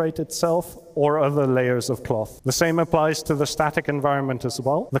interpenetrate itself or other layers of cloth. The same applies to the static environment as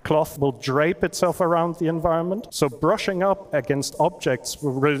well. The cloth will drape itself around the environment, so brushing up against objects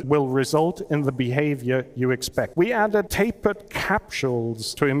will result in the behavior you expect. We added tapered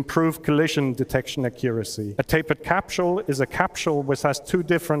capsules to improve collision detection accuracy. A tapered capsule is a capsule which has 2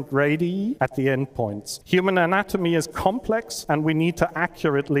 different radii at the endpoints. Human anatomy is complex, and we need to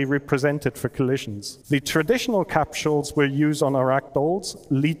accurately represent it for collisions. The traditional capsules we use on our ragdolls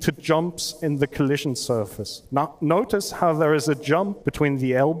lead to jumps in the collision surface. Now, notice how there is a jump between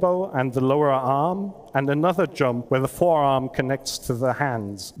the elbow and the lower arm and another jump where the forearm connects to the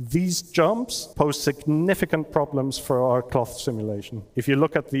hands. These jumps pose significant problems for our cloth simulation. If you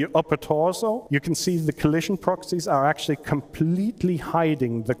look at the upper torso, you can see the collision proxies are actually completely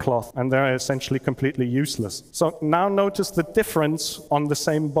hiding the cloth, and they're essentially completely useless. So now notice the difference on the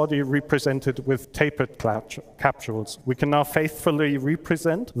same body represented with tapered capsules. We can now faithfully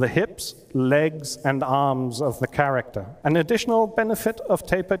represent the hips, legs, and arms of the character. An additional benefit of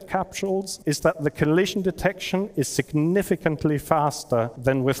tapered capsules is that the collision detection is significantly faster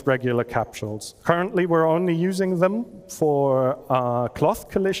than with regular capsules. Currently, we're only using them for cloth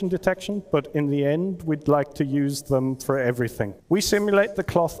collision detection, but in the end, we'd like to use them for everything. We simulate the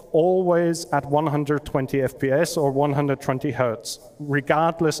cloth always at 120 FPS or 120 Hertz,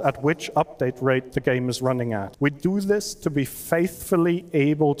 regardless at which update rate the game is running at. We do this to be faithfully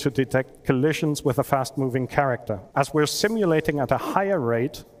able to detect collisions with a fast-moving character. As we're simulating at a higher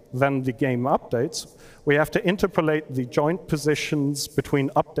rate than the game updates, we have to interpolate the joint positions between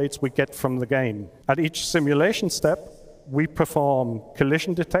updates we get from the game. At each simulation step, we perform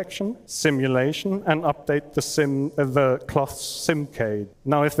collision detection, simulation, and update the cloth simcade.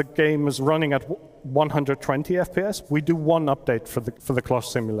 Now, if the game is running at 120 FPS, we do one update for the cloth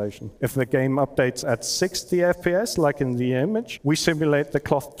simulation. If the game updates at 60 FPS, like in the image, we simulate the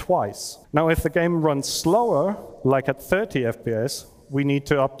cloth twice. Now, if the game runs slower, like at 30 FPS, we need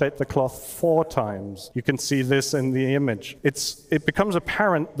to update the cloth 4 times. You can see this in the image. It becomes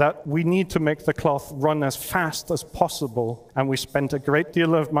apparent that we need to make the cloth run as fast as possible, and we spent a great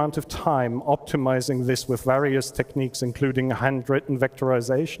deal of amount of time optimizing this with various techniques, including handwritten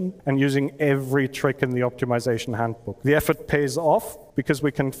vectorization and using every trick in the optimization handbook. The effort pays off because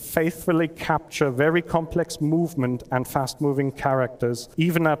we can faithfully capture very complex movement and fast-moving characters,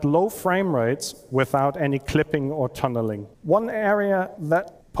 even at low frame rates, without any clipping or tunneling. One area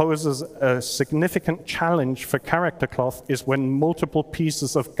that poses a significant challenge for character cloth is when multiple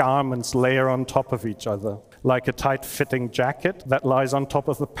pieces of garments layer on top of each other, like a tight-fitting jacket that lies on top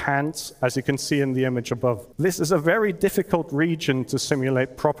of the pants, as you can see in the image above. This is a very difficult region to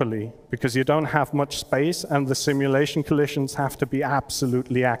simulate properly because you don't have much space and the simulation collisions have to be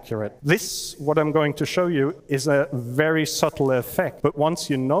absolutely accurate. This, what I'm going to show you, is a very subtle effect, but once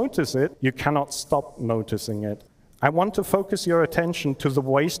you notice it, you cannot stop noticing it. I want to focus your attention to the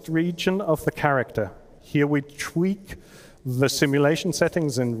waist region of the character. Here we tweak the simulation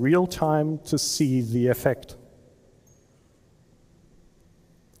settings in real time to see the effect.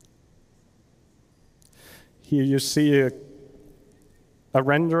 Here you see a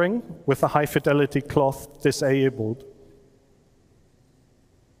rendering with a high-fidelity cloth disabled.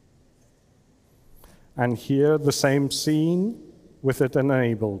 And here the same scene with it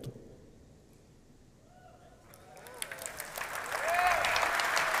enabled.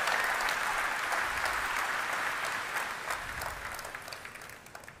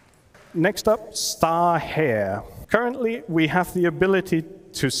 Next up, StarHair. Currently, we have the ability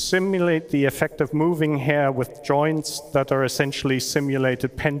to simulate the effect of moving hair with joints that are essentially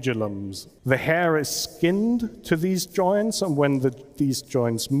simulated pendulums. The hair is skinned to these joints, and when these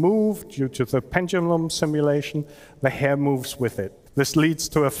joints move due to the pendulum simulation, the hair moves with it. This leads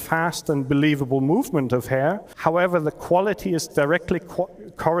to a fast and believable movement of hair. However, the quality is directly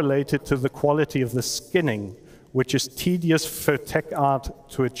correlated to the quality of the skinning, which is tedious for tech art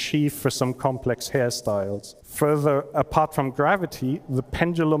to achieve for some complex hairstyles. Further, apart from gravity, the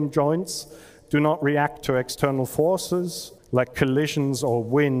pendulum joints do not react to external forces like collisions or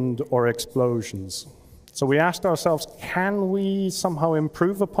wind or explosions. So we asked ourselves, can we somehow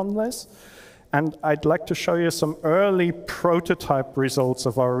improve upon this? And I'd like to show you some early prototype results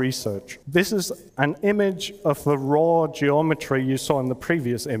of our research. This is an image of the raw geometry you saw in the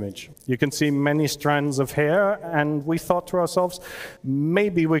previous image. You can see many strands of hair, and we thought to ourselves,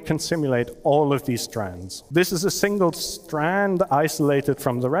 maybe we can simulate all of these strands. This is a single strand isolated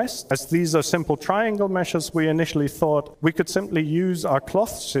from the rest. As these are simple triangle meshes, we initially thought we could simply use our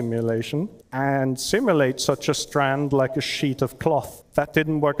cloth simulation and simulate such a strand like a sheet of cloth. That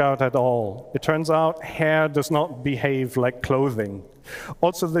didn't work out at all. It turns out hair does not behave like clothing.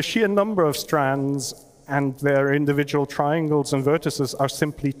 Also, the sheer number of strands and their individual triangles and vertices are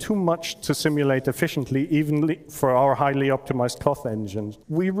simply too much to simulate efficiently, even for our highly optimized cloth engines.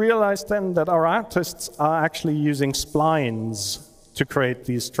 We realized then that our artists are actually using splines to create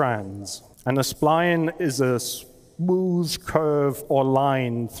these strands. And a spline is a smooth curve or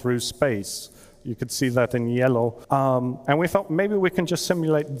line through space. You could see that in yellow. And we thought maybe we can just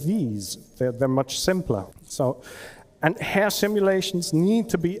simulate these. They're much simpler. So And hair simulations need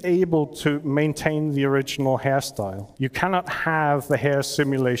to be able to maintain the original hairstyle. You cannot have the hair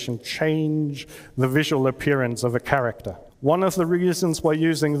simulation change the visual appearance of a character. One of the reasons why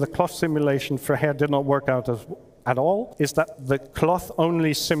using the cloth simulation for hair did not work out at all is that the cloth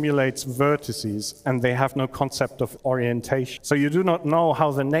only simulates vertices and they have no concept of orientation. So you do not know how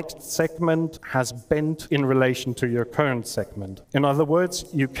the next segment has bent in relation to your current segment. In other words,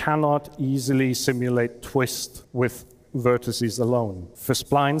 you cannot easily simulate twist with vertices alone. For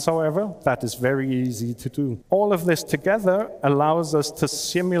splines, however, that is very easy to do. All of this together allows us to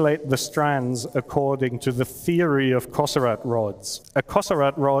simulate the strands according to the theory of Cosserat rods. A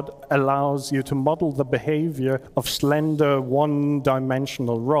Cosserat rod allows you to model the behavior of slender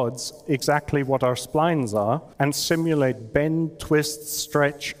one-dimensional rods, exactly what our splines are, and simulate bend, twist,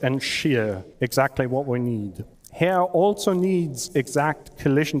 stretch, and shear, exactly what we need. Hair also needs exact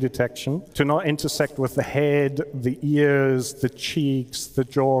collision detection to not intersect with the head, the ears, the cheeks, the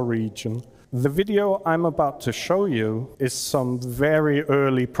jaw region. The video I'm about to show you is some very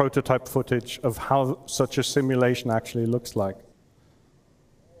early prototype footage of how such a simulation actually looks like.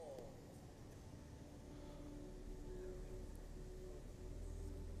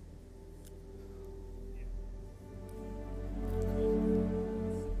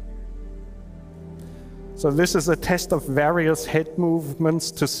 So this is a test of various head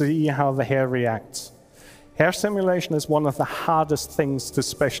movements to see how the hair reacts. Hair simulation is one of the hardest things to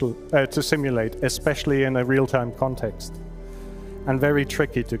simulate, especially in a real-time context, and very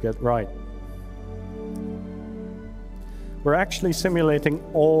tricky to get right. We're actually simulating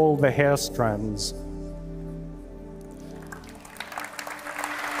all the hair strands.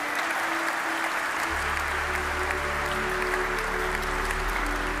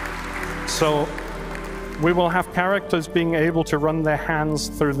 So we will have characters being able to run their hands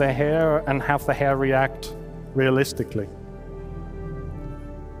through their hair and have the hair react realistically.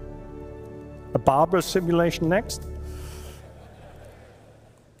 A barber simulation next.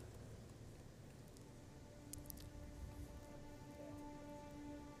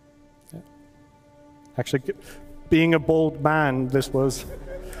 Actually, being a bald man, this was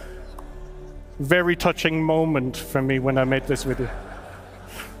a very touching moment for me when I made this video.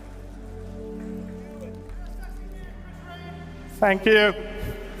 Thank you.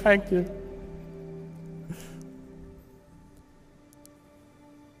 Thank you.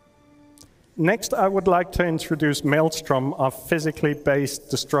 Next, I would like to introduce Maelstrom, our physically based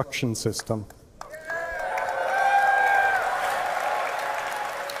destruction system.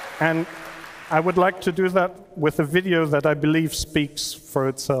 And I would like to do that with a video that I believe speaks for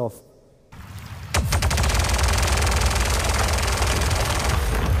itself.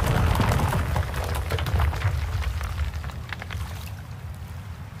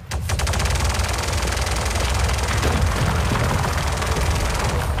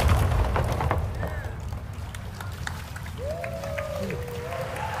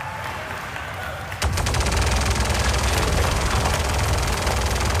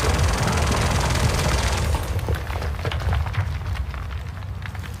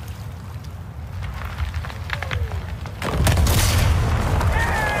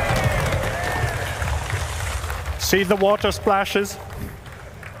 See the water splashes?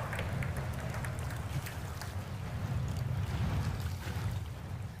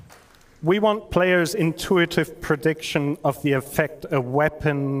 We want players' intuitive prediction of the effect a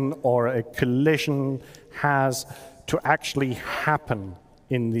weapon or a collision has to actually happen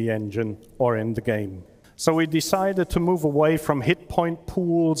in the engine or in the game. So we decided to move away from hit point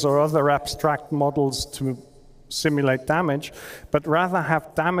pools or other abstract models to simulate damage, but rather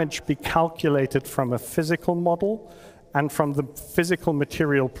have damage be calculated from a physical model and from the physical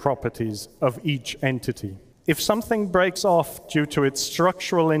material properties of each entity. If something breaks off due to its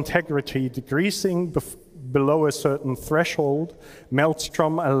structural integrity decreasing below a certain threshold,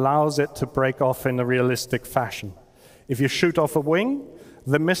 Maelstrom allows it to break off in a realistic fashion. If you shoot off a wing,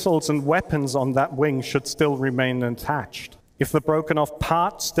 the missiles and weapons on that wing should still remain attached. If the broken off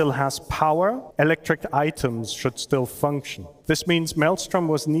part still has power, electric items should still function. This means Maelstrom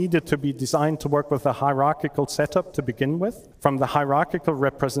was needed to be designed to work with a hierarchical setup to begin with, from the hierarchical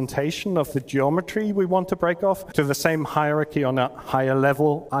representation of the geometry we want to break off, to the same hierarchy on a higher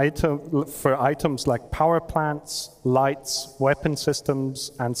level for items like power plants, lights, weapon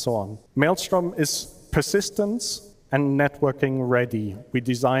systems, and so on. Maelstrom is persistence and networking ready. We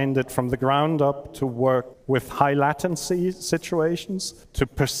designed it from the ground up to work with high latency situations, to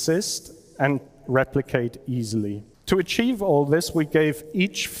persist and replicate easily. To achieve all this, we gave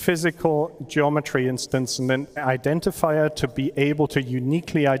each physical geometry instance an identifier to be able to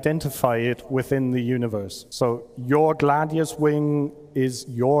uniquely identify it within the universe. So your Gladius wing is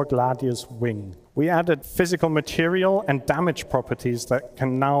your Gladius wing. We added physical material and damage properties that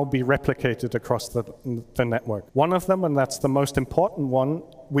can now be replicated across the network. One of them, and that's the most important one,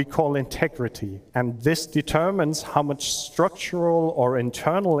 we call integrity. And this determines how much structural or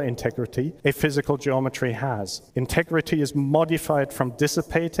internal integrity a physical geometry has. Integrity is modified from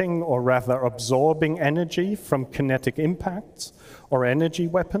dissipating, or rather absorbing, energy from kinetic impacts or energy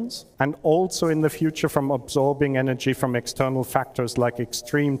weapons, and also in the future from absorbing energy from external factors like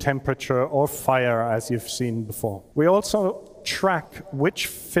extreme temperature or fire, as you've seen before. We also track which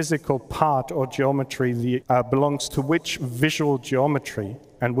physical part or geometry belongs to which visual geometry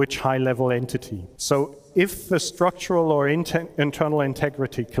and which high-level entity. So if the structural or internal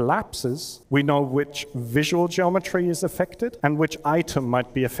integrity collapses, we know which visual geometry is affected and which item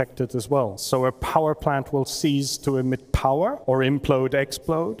might be affected as well. So a power plant will cease to emit power or implode,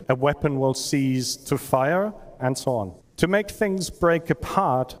 explode. A weapon will cease to fire, and so on. To make things break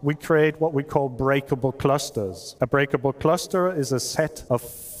apart, we create what we call breakable clusters. A breakable cluster is a set of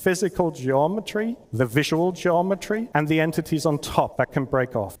physical geometry, the visual geometry, and the entities on top that can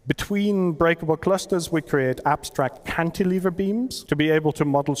break off. Between breakable clusters, we create abstract cantilever beams to be able to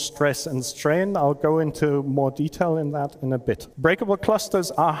model stress and strain. I'll go into more detail in that in a bit. Breakable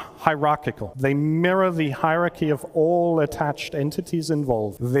clusters are hierarchical. They mirror the hierarchy of all attached entities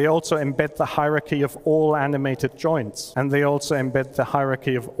involved. They also embed the hierarchy of all animated joints, and they also embed the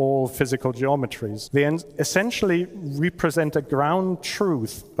hierarchy of all physical geometries. They essentially represent a ground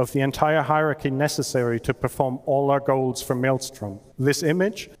truth of the entire hierarchy necessary to perform all our goals for Maelstrom. This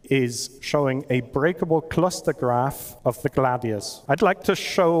image is showing a breakable cluster graph of the Gladius. I'd like to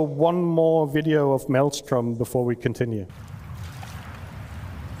show one more video of Maelstrom before we continue.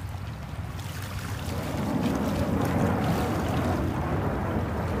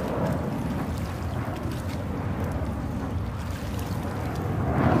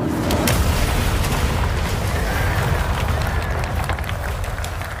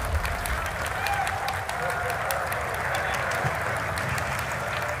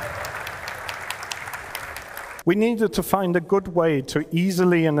 We needed to find a good way to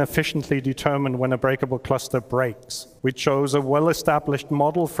easily and efficiently determine when a breakable cluster breaks. We chose a well-established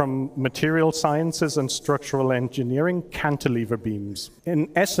model from material sciences and structural engineering, cantilever beams.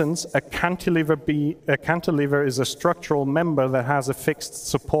 In essence, a cantilever is a structural member that has a fixed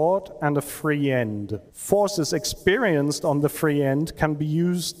support and a free end. Forces experienced on the free end can be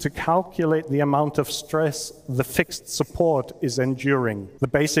used to calculate the amount of stress the fixed support is enduring. The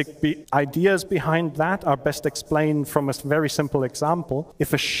basic ideas behind that are best explained from a very simple example.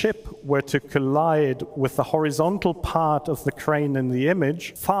 If a ship were to collide with the horizontal part of the crane in the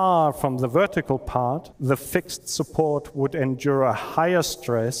image, far from the vertical part, the fixed support would endure a higher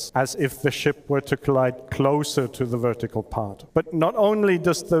stress as if the ship were to collide closer to the vertical part. But not only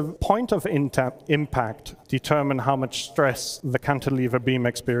does the point of impact determine how much stress the cantilever beam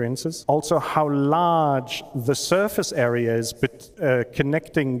experiences, also how large the surface area is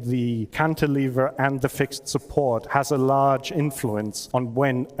connecting the cantilever and the fixed support has a large influence on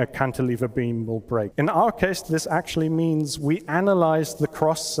when a cantilever beam will break. In our case, this actually means we analyzed the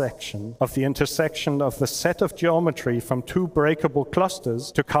cross-section of the intersection of the set of geometry from two breakable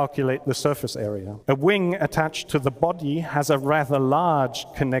clusters to calculate the surface area. A wing attached to the body has a rather large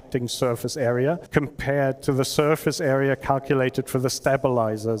connecting surface area compared to the surface area calculated for the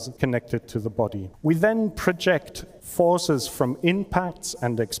stabilizers connected to the body. We then project forces from impacts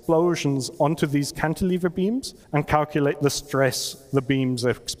and explosions onto these cantilever beams and calculate the stress the beams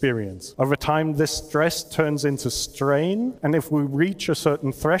experience. Over time, this stress turns into strain, and if we reach a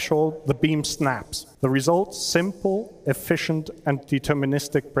certain threshold, the beam snaps. The result, simple, efficient, and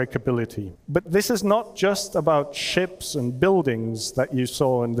deterministic breakability. But this is not just about ships and buildings that you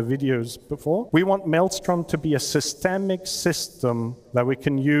saw in the videos before. We want Maelstrom to be a systemic system that we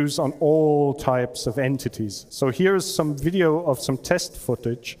can use on all types of entities. So here's some video of some test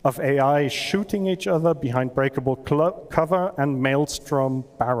footage of AI shooting each other behind breakable cover and Maelstrom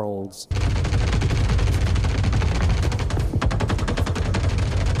barrels.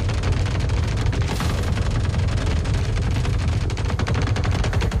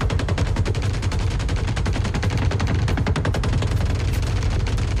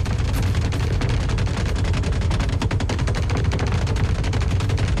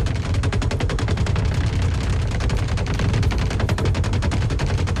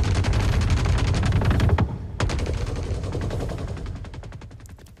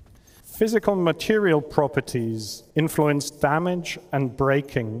 Physical material properties influence damage and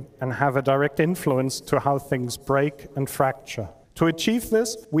breaking and have a direct influence to how things break and fracture. To achieve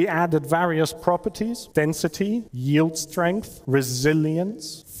this, we added various properties: density, yield strength,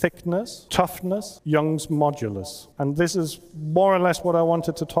 resilience, thickness, toughness, Young's modulus. And this is more or less what I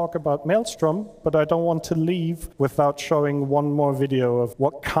wanted to talk about Maelstrom, but I don't want to leave without showing one more video of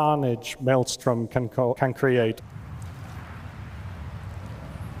what carnage Maelstrom can create.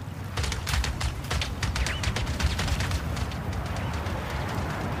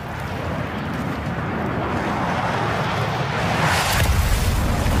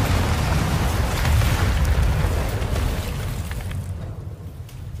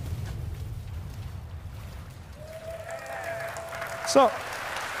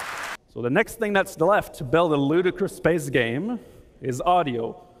 So the next thing that's left to build a ludicrous space game is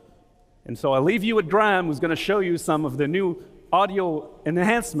audio. And so I'll leave you with Graham, who's going to show you some of the new audio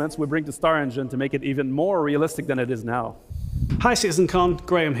enhancements we bring to StarEngine to make it even more realistic than it is now. Hi CitizenCon,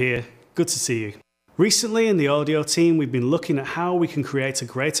 Graham here. Good to see you. Recently in the audio team, we've been looking at how we can create a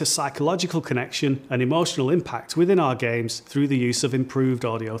greater psychological connection and emotional impact within our games through the use of improved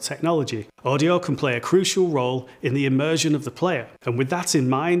audio technology. Audio can play a crucial role in the immersion of the player, and with that in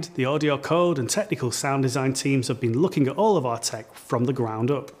mind, the audio code and technical sound design teams have been looking at all of our tech from the ground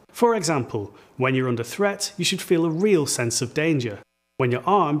up. For example, when you're under threat, you should feel a real sense of danger. When you're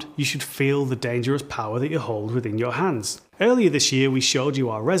armed, you should feel the dangerous power that you hold within your hands. Earlier this year, we showed you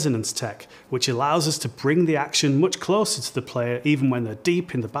our resonance tech, which allows us to bring the action much closer to the player even when they're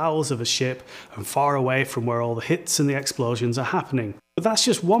deep in the bowels of a ship and far away from where all the hits and the explosions are happening. But that's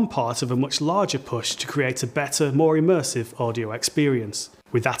just one part of a much larger push to create a better, more immersive audio experience.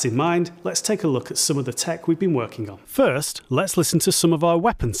 With that in mind, let's take a look at some of the tech we've been working on. First, let's listen to some of our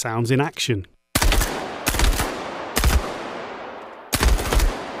weapon sounds in action.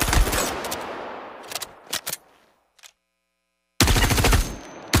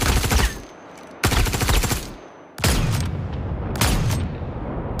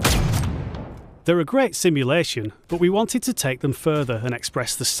 They're a great simulation, but we wanted to take them further and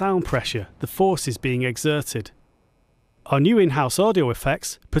express the sound pressure, the forces being exerted. Our new in-house audio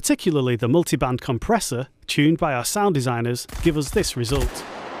effects, particularly the multiband compressor, tuned by our sound designers, give us this result.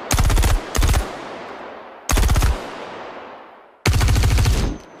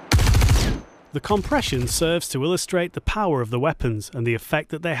 The compression serves to illustrate the power of the weapons and the effect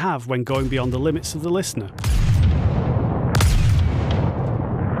that they have when going beyond the limits of the listener.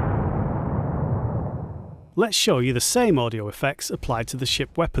 Let's show you the same audio effects applied to the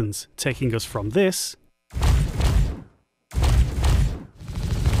ship weapons, taking us from this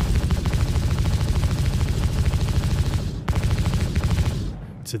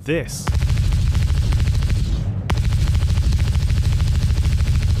to this.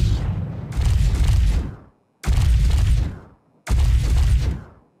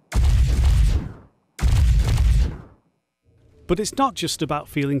 But it's not just about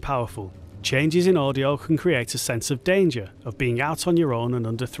feeling powerful. Changes in audio can create a sense of danger, of being out on your own and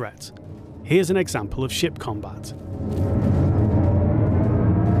under threat. Here's an example of ship combat.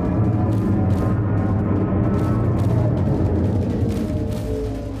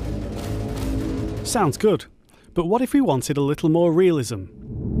 Sounds good, but what if we wanted a little more realism?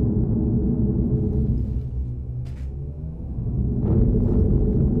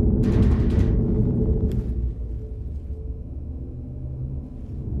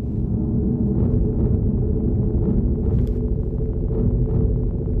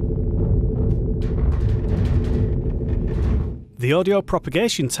 The audio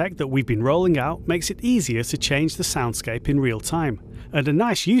propagation tech that we've been rolling out makes it easier to change the soundscape in real time, and a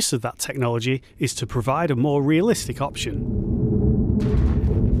nice use of that technology is to provide a more realistic option.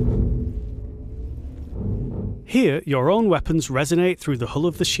 Here, your own weapons resonate through the hull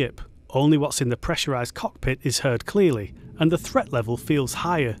of the ship, only what's in the pressurized cockpit is heard clearly, and the threat level feels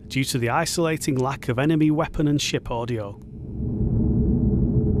higher due to the isolating lack of enemy weapon and ship audio.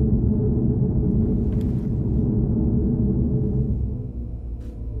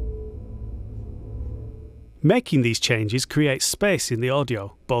 Making these changes creates space in the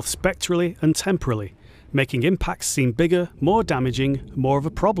audio, both spectrally and temporally, making impacts seem bigger, more damaging, more of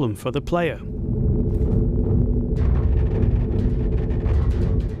a problem for the player.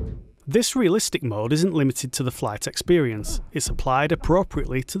 This realistic mode isn't limited to the flight experience, it's applied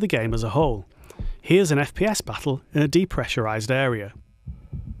appropriately to the game as a whole. Here's an FPS battle in a depressurized area.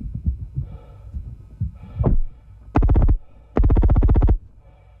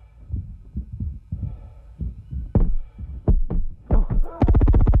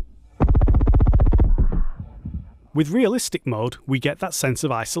 With realistic mode, we get that sense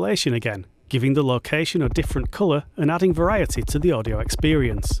of isolation again, giving the location a different colour and adding variety to the audio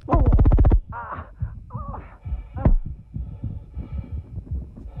experience.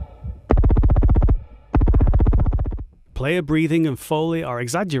 Player breathing and foley are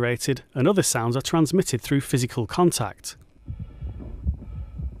exaggerated, and other sounds are transmitted through physical contact.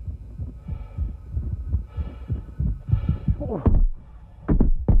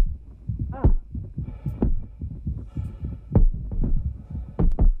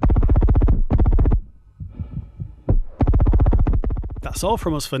 That's all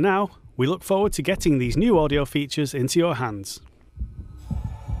from us for now. We look forward to getting these new audio features into your hands.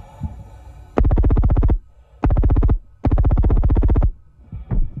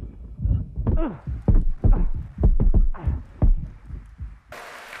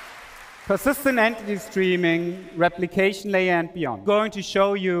 Persistent entity streaming, replication layer and beyond. I'm going to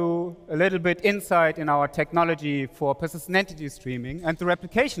show you a little bit insight in our technology for persistent entity streaming and the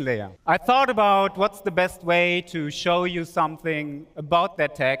replication layer. I thought about what's the best way to show you something about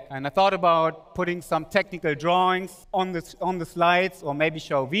that tech, and I thought about putting some technical drawings on the slides, or maybe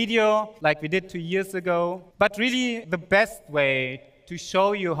show video like we did 2 years ago. But really the best way to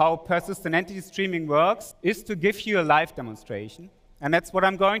show you how persistent entity streaming works is to give you a live demonstration. And that's what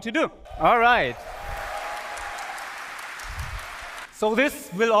I'm going to do. All right. So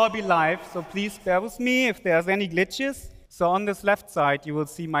this will all be live, so please bear with me if there's any glitches. So on this left side, you will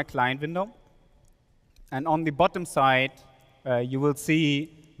see my client window. And on the bottom side, you will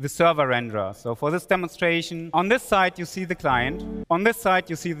see the server renderer. So for this demonstration, on this side, you see the client. On this side,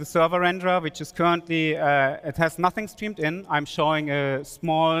 you see the server renderer, which is currently, it has nothing streamed in. I'm showing a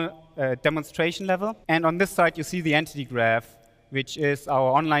small demonstration level. And on this side, you see the entity graph, which is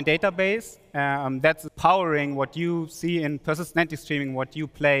our online database. That's powering what you see in persistent entity streaming, what you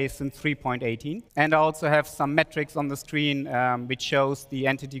play since 3.18. And I also have some metrics on the screen, which shows the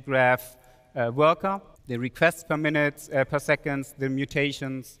entity graph worker, the requests per minute, per second, the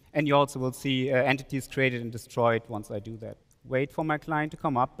mutations, and you also will see entities created and destroyed once I do that. Wait for my client to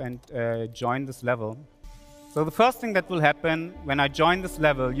come up and join this level. So the first thing that will happen when I join this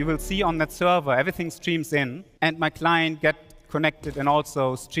level, you will see on that server, everything streams in, and my client gets connected and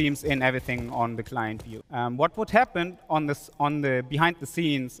also streams in everything on the client view. What would happen on the behind the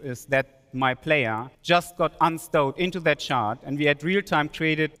scenes is that my player just got unstowed into that chart, and we at real time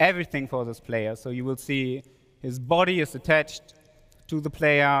created everything for this player. So you will see his body is attached to the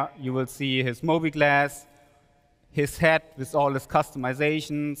player. You will see his mobiGlass, his head with all his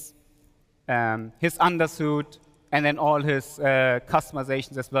customizations, his undersuit, and then all his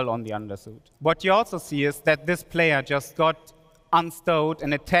customizations as well on the undersuit. What you also see is that this player just got unstowed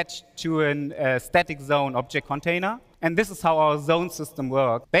and attached to a static zone object container. And this is how our zone system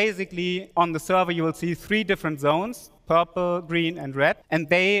works. Basically, on the server, you will see 3 different zones, purple, green, and red. And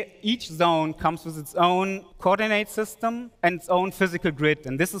each zone comes with its own coordinate system and its own physical grid.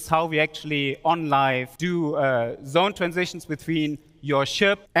 And this is how we actually, on live, do zone transitions between your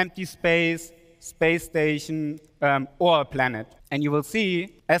ship, empty space, space station, or a planet. And you will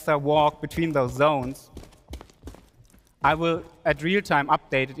see, as I walk between those zones, I will, at real time,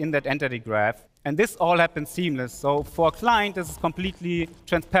 update it in that entity graph. And this all happens seamless. So for a client, this is completely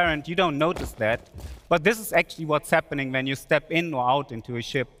transparent. You don't notice that. But this is actually what's happening when you step in or out into a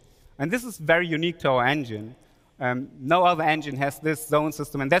ship. And this is very unique to our engine. No other engine has this zone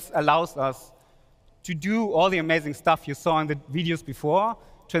system. And that allows us to do all the amazing stuff you saw in the videos before,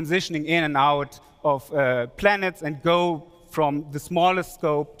 transitioning in and out of planets and go from the smallest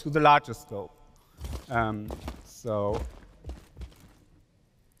scope to the largest scope. So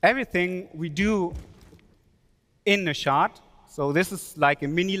everything we do in a shard, so this is like a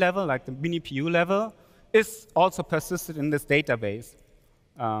mini level, like the mini PU level, is also persisted in this database.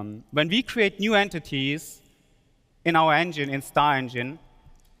 When we create new entities in our engine, in StarEngine,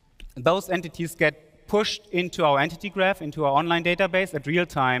 those entities get pushed into our entity graph, into our online database at real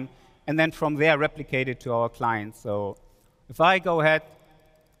time, and then from there replicated to our clients. So if I go ahead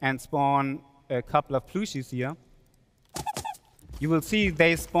and spawn a couple of plushies here, you will see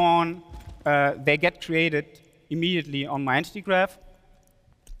they spawn, they get created immediately on my entity graph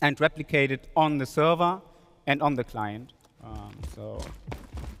and replicated on the server and on the client. So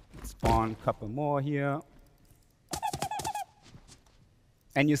spawn a couple more here.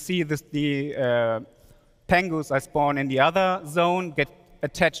 And you see this, the pengus I spawn in the other zone get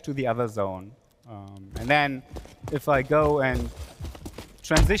attached to the other zone. And then if I go and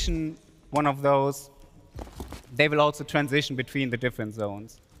transition one of those, they will also transition between the different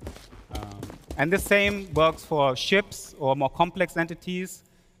zones. And the same works for ships or more complex entities.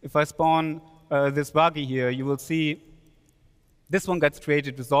 If I spawn this buggy here, you will see this one gets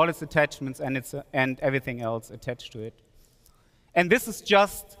created with all its attachments and everything else attached to it. And this is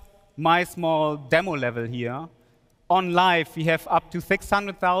just my small demo level here. On live, we have up to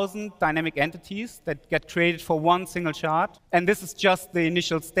 600,000 dynamic entities that get created for one single shard. And this is just the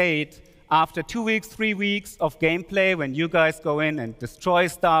initial state after 2 weeks, 3 weeks of gameplay, when you guys go in and destroy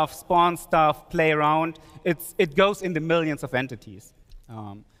stuff, spawn stuff, play around. It goes in the millions of entities.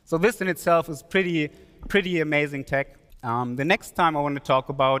 So this in itself is pretty amazing tech. The next time I want to talk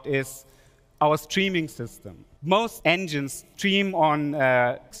about is our streaming system. Most engines stream on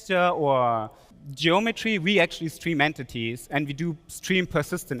texture or geometry. We actually stream entities, and we do stream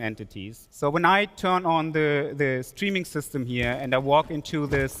persistent entities. So when I turn on the streaming system here and I walk into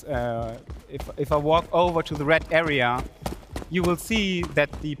this, if I walk over to the red area, you will see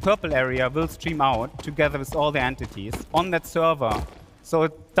that the purple area will stream out together with all the entities on that server. So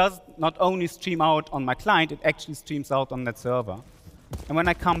it does not only stream out on my client, it actually streams out on that server. And when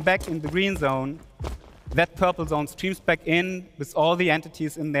I come back in the green zone, that purple zone streams back in with all the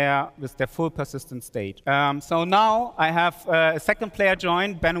entities in there with their full persistent state. So now I have a second player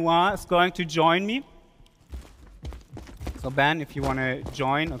join. Benoit is going to join me. So Ben, if you want to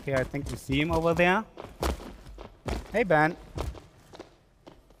join, okay, I think we see him over there. Hey, Ben.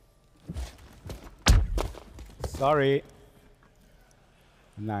 Sorry.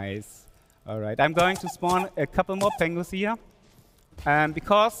 Nice. All right, I'm going to spawn a couple more penguins here.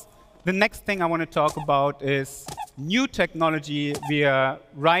 Because the next thing I want to talk about is new technology we are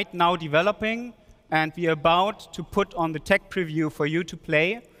right now developing, and we are about to put on the tech preview for you to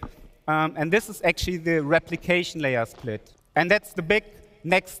play. And this is actually the replication layer split. And that's the big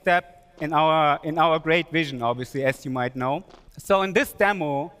next step in our great vision, obviously, as you might know. So in this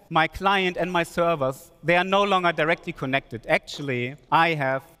demo, my client and my servers, they are no longer directly connected. Actually, I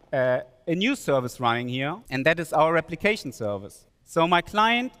have a new service running here, and that is our replication service. So my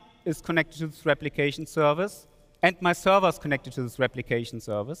client is connected to this replication service, and my server is connected to this replication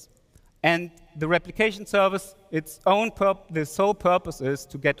service. And the replication service, the sole purpose is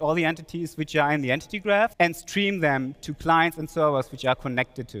to get all the entities which are in the entity graph and stream them to clients and servers which are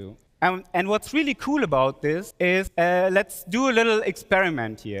connected to. And what's really cool about this is, let's do a little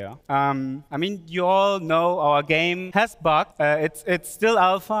experiment here. I mean, you all know our game has bugs. It's still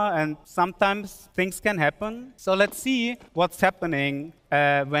alpha, and sometimes things can happen. So let's see what's happening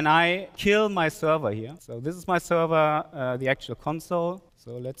when I kill my server here. So this is my server, the actual console.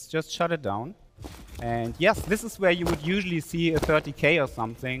 So let's just shut it down. And yes, this is where you would usually see a 30K or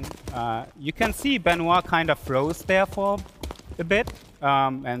something. You can see Benoit kind of froze there for a bit.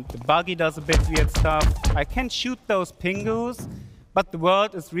 And the buggy does a bit weird stuff. I can shoot those pingus, but the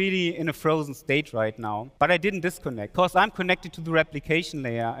world is really in a frozen state right now. But I didn't disconnect, because I'm connected to the replication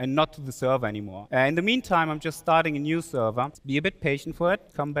layer and not to the server anymore. In the meantime, I'm just starting a new server. Be a bit patient for it.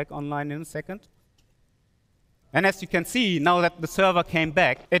 Come back online in a second. And as you can see, now that the server came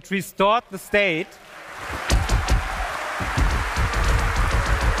back, it restored the state.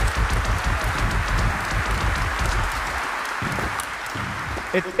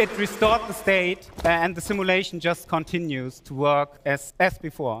 It restored the state, and the simulation just continues to work as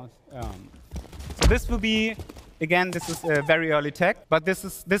before. So this will be, again, this is very early tech, but this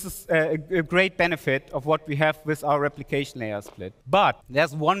is a great benefit of what we have with our replication layer split. But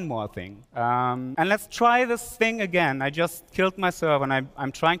there's one more thing. And let's try this thing again. I just killed my server, and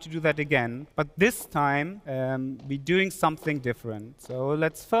I'm trying to do that again. But this time, we're doing something different. So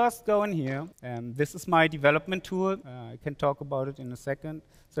let's first go in here. This is my development tool. I can talk about it in a second.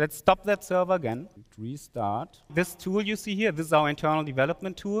 So let's stop that server again, restart. This tool you see here, this is our internal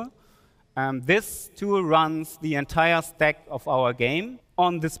development tool. This tool runs the entire stack of our game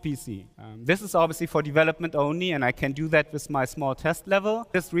on this PC. This is obviously for development only, and I can do that with my small test level.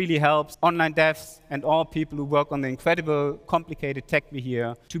 This really helps online devs and all people who work on the incredible, complicated tech we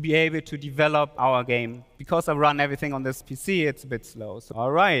hear to be able to develop our game. Because I run everything on this PC, it's a bit slow. So,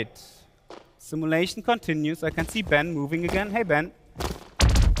 all right, simulation continues. I can see Ben moving again. Hey, Ben.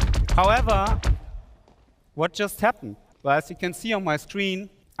 However, what just happened? Well, as you can see on my screen,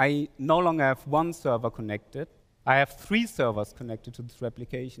 I no longer have one server connected. I have 3 servers connected to this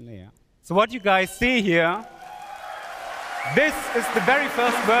replication layer. So what you guys see here, this is the very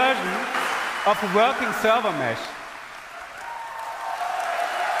first version of a working server mesh.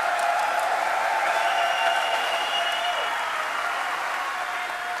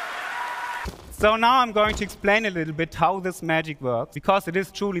 So now I'm going to explain a little bit how this magic works, because it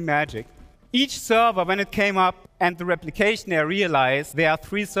is truly magic. Each server, when it came up and the replication layer realized there are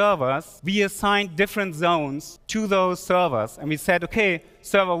 3 servers, we assigned different zones to those servers. And we said, OK,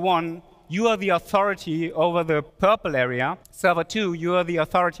 server 1, you are the authority over the purple area. Server 2, you are the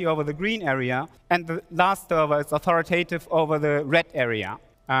authority over the green area. And the last server is authoritative over the red area.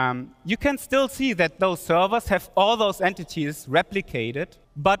 You can still see that those servers have all those entities replicated,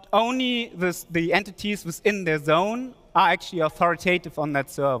 but only the entities within their zone are actually authoritative on that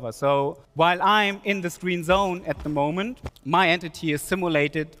server. So while I'm in this green zone at the moment, my entity is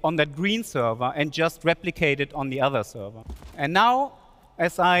simulated on that green server and just replicated on the other server. And now,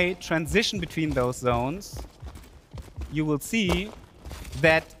 as I transition between those zones, you will see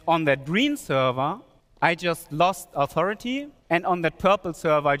that on that green server, I just lost authority, and on that purple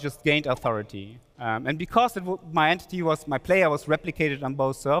server, I just gained authority. And because my player was replicated on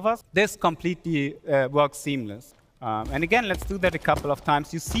both servers, this completely works seamless. And again, let's do that a couple of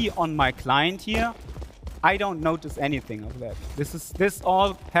times. You see on my client here, I don't notice anything of that. This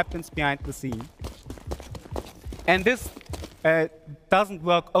all happens behind the scene. And this doesn't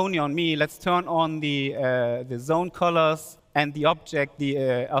work only on me. Let's turn on the zone colors and the object,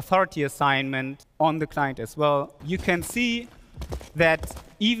 the authority assignment on the client as well. You can see that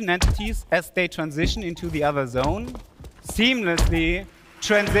even entities, as they transition into the other zone, seamlessly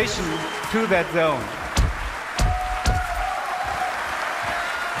transition to that zone.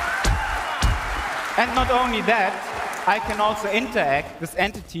 And not only that, I can also interact with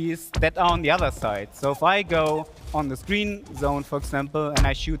entities that are on the other side. So if I go on this green zone, for example, and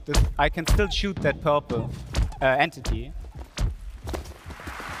I shoot this, I can still shoot that purple entity.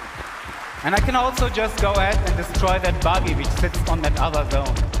 And I can also just go ahead and destroy that buggy which sits on that other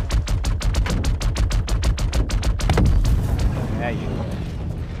zone. There you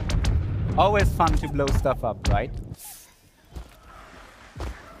go. Always fun to blow stuff up, right?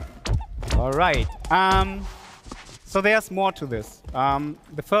 All right. So there's more to this.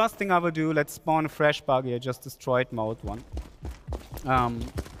 The first thing I will do, let's spawn a fresh buggy. I just destroyed my old one.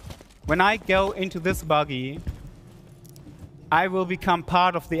 When I go into this buggy, I will become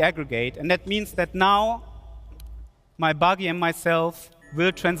part of the aggregate. And that means that now my buggy and myself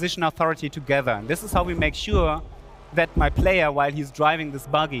will transition authority together. And this is how we make sure that my player, while he's driving this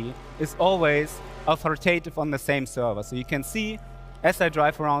buggy, is always authoritative on the same server. So you can see, as I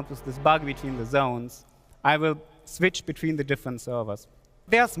drive around with this buggy between the zones, I will switch between the different servers.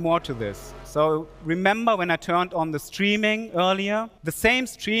 There's more to this. So remember when I turned on the streaming earlier? The same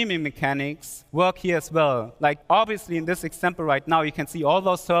streaming mechanics work here as well. Like obviously in this example right now, you can see all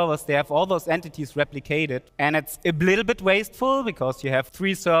those servers, they have all those entities replicated. And it's a little bit wasteful because you have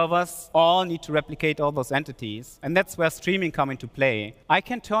 3 servers, all need to replicate all those entities. And that's where streaming comes into play. I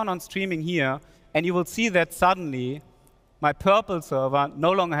can turn on streaming here, and you will see that suddenly my purple server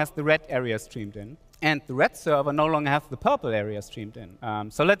no longer has the red area streamed in. And the red server no longer has the purple area streamed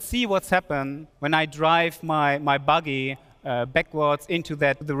in. So let's see what's happened when I drive my buggy backwards into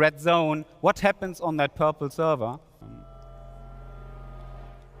the red zone. What happens on that purple server?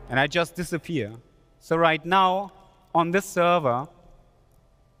 And I just disappear. So right now, on this server,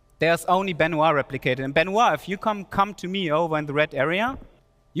 there's only Benoit replicated. And Benoit, if you come to me over in the red area,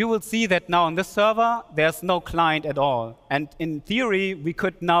 you will see that now on this server, there's no client at all. And in theory, we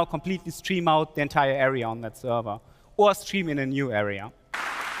could now completely stream out the entire area on that server, or stream in a new area.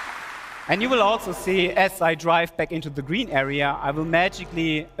 And you will also see, as I drive back into the green area, I will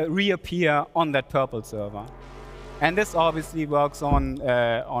magically reappear on that purple server. And this obviously works on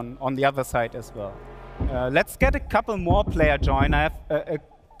the other side as well. Let's get a couple more player join. I have a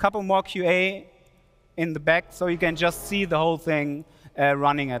couple more QA in the back, so you can just see the whole thing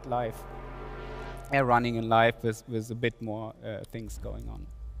running in live with a bit more things going on.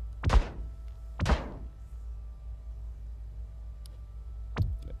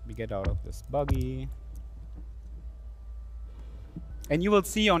 Let me get out of this buggy. And you will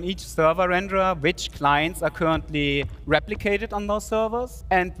see on each server renderer which clients are currently replicated on those servers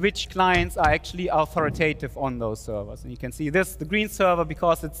and which clients are actually authoritative on those servers. And you can see this, the green server,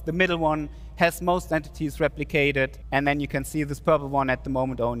 because it's the middle one, has most entities replicated. And then you can see this purple one at the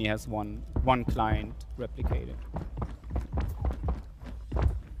moment only has one client replicated.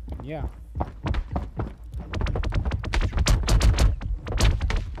 Yeah.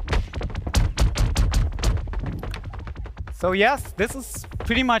 So yes, this is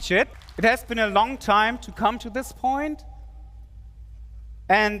pretty much it. It has been a long time to come to this point,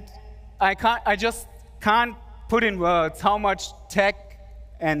 and I just can't put in words how much tech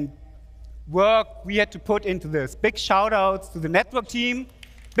and work we had to put into this. Big shout-outs to the network team,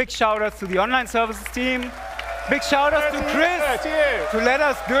 big shout-outs to the online services team, big shout-outs to Chris to let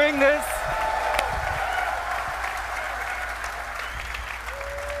us doing this.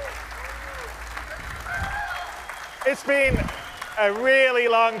 It's been a really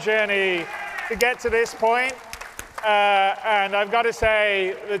long journey to get to this point. And I've got to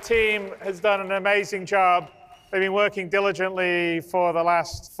say, the team has done an amazing job. They've been working diligently for the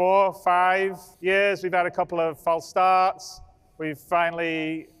last 4 or 5 years. We've had a couple of false starts. We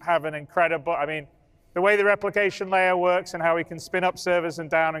finally have an incredible, I mean, the way the replication layer works and how we can spin up servers and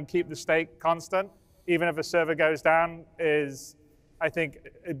down and keep the state constant, even if a server goes down, is, I think,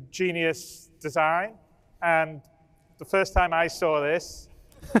 a genius design. And the first time I saw this,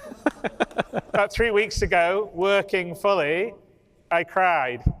 about 3 weeks ago, working fully, I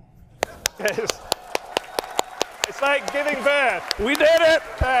cried. It's like giving birth. We did it!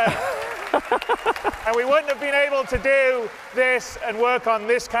 And we wouldn't have been able to do this and work on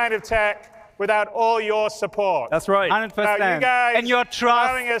this kind of tech without all your support. That's right. 100%. Now, you guys and your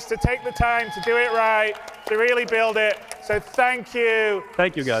trust. allowing us to take the time to do it right, to really build it. So thank you.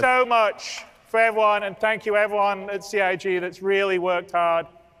 Thank you, guys. So much for everyone, and thank you everyone at CIG that's really worked hard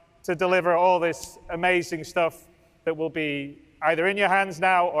to deliver all this amazing stuff that will be either in your hands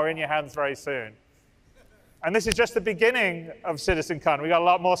now or in your hands very soon. And this is just the beginning of CitizenCon. We got a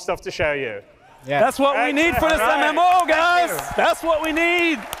lot more stuff to show you. Yeah. That's what we need for this MMO, guys. That's what we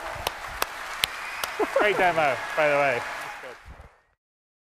need. Great demo, by the way.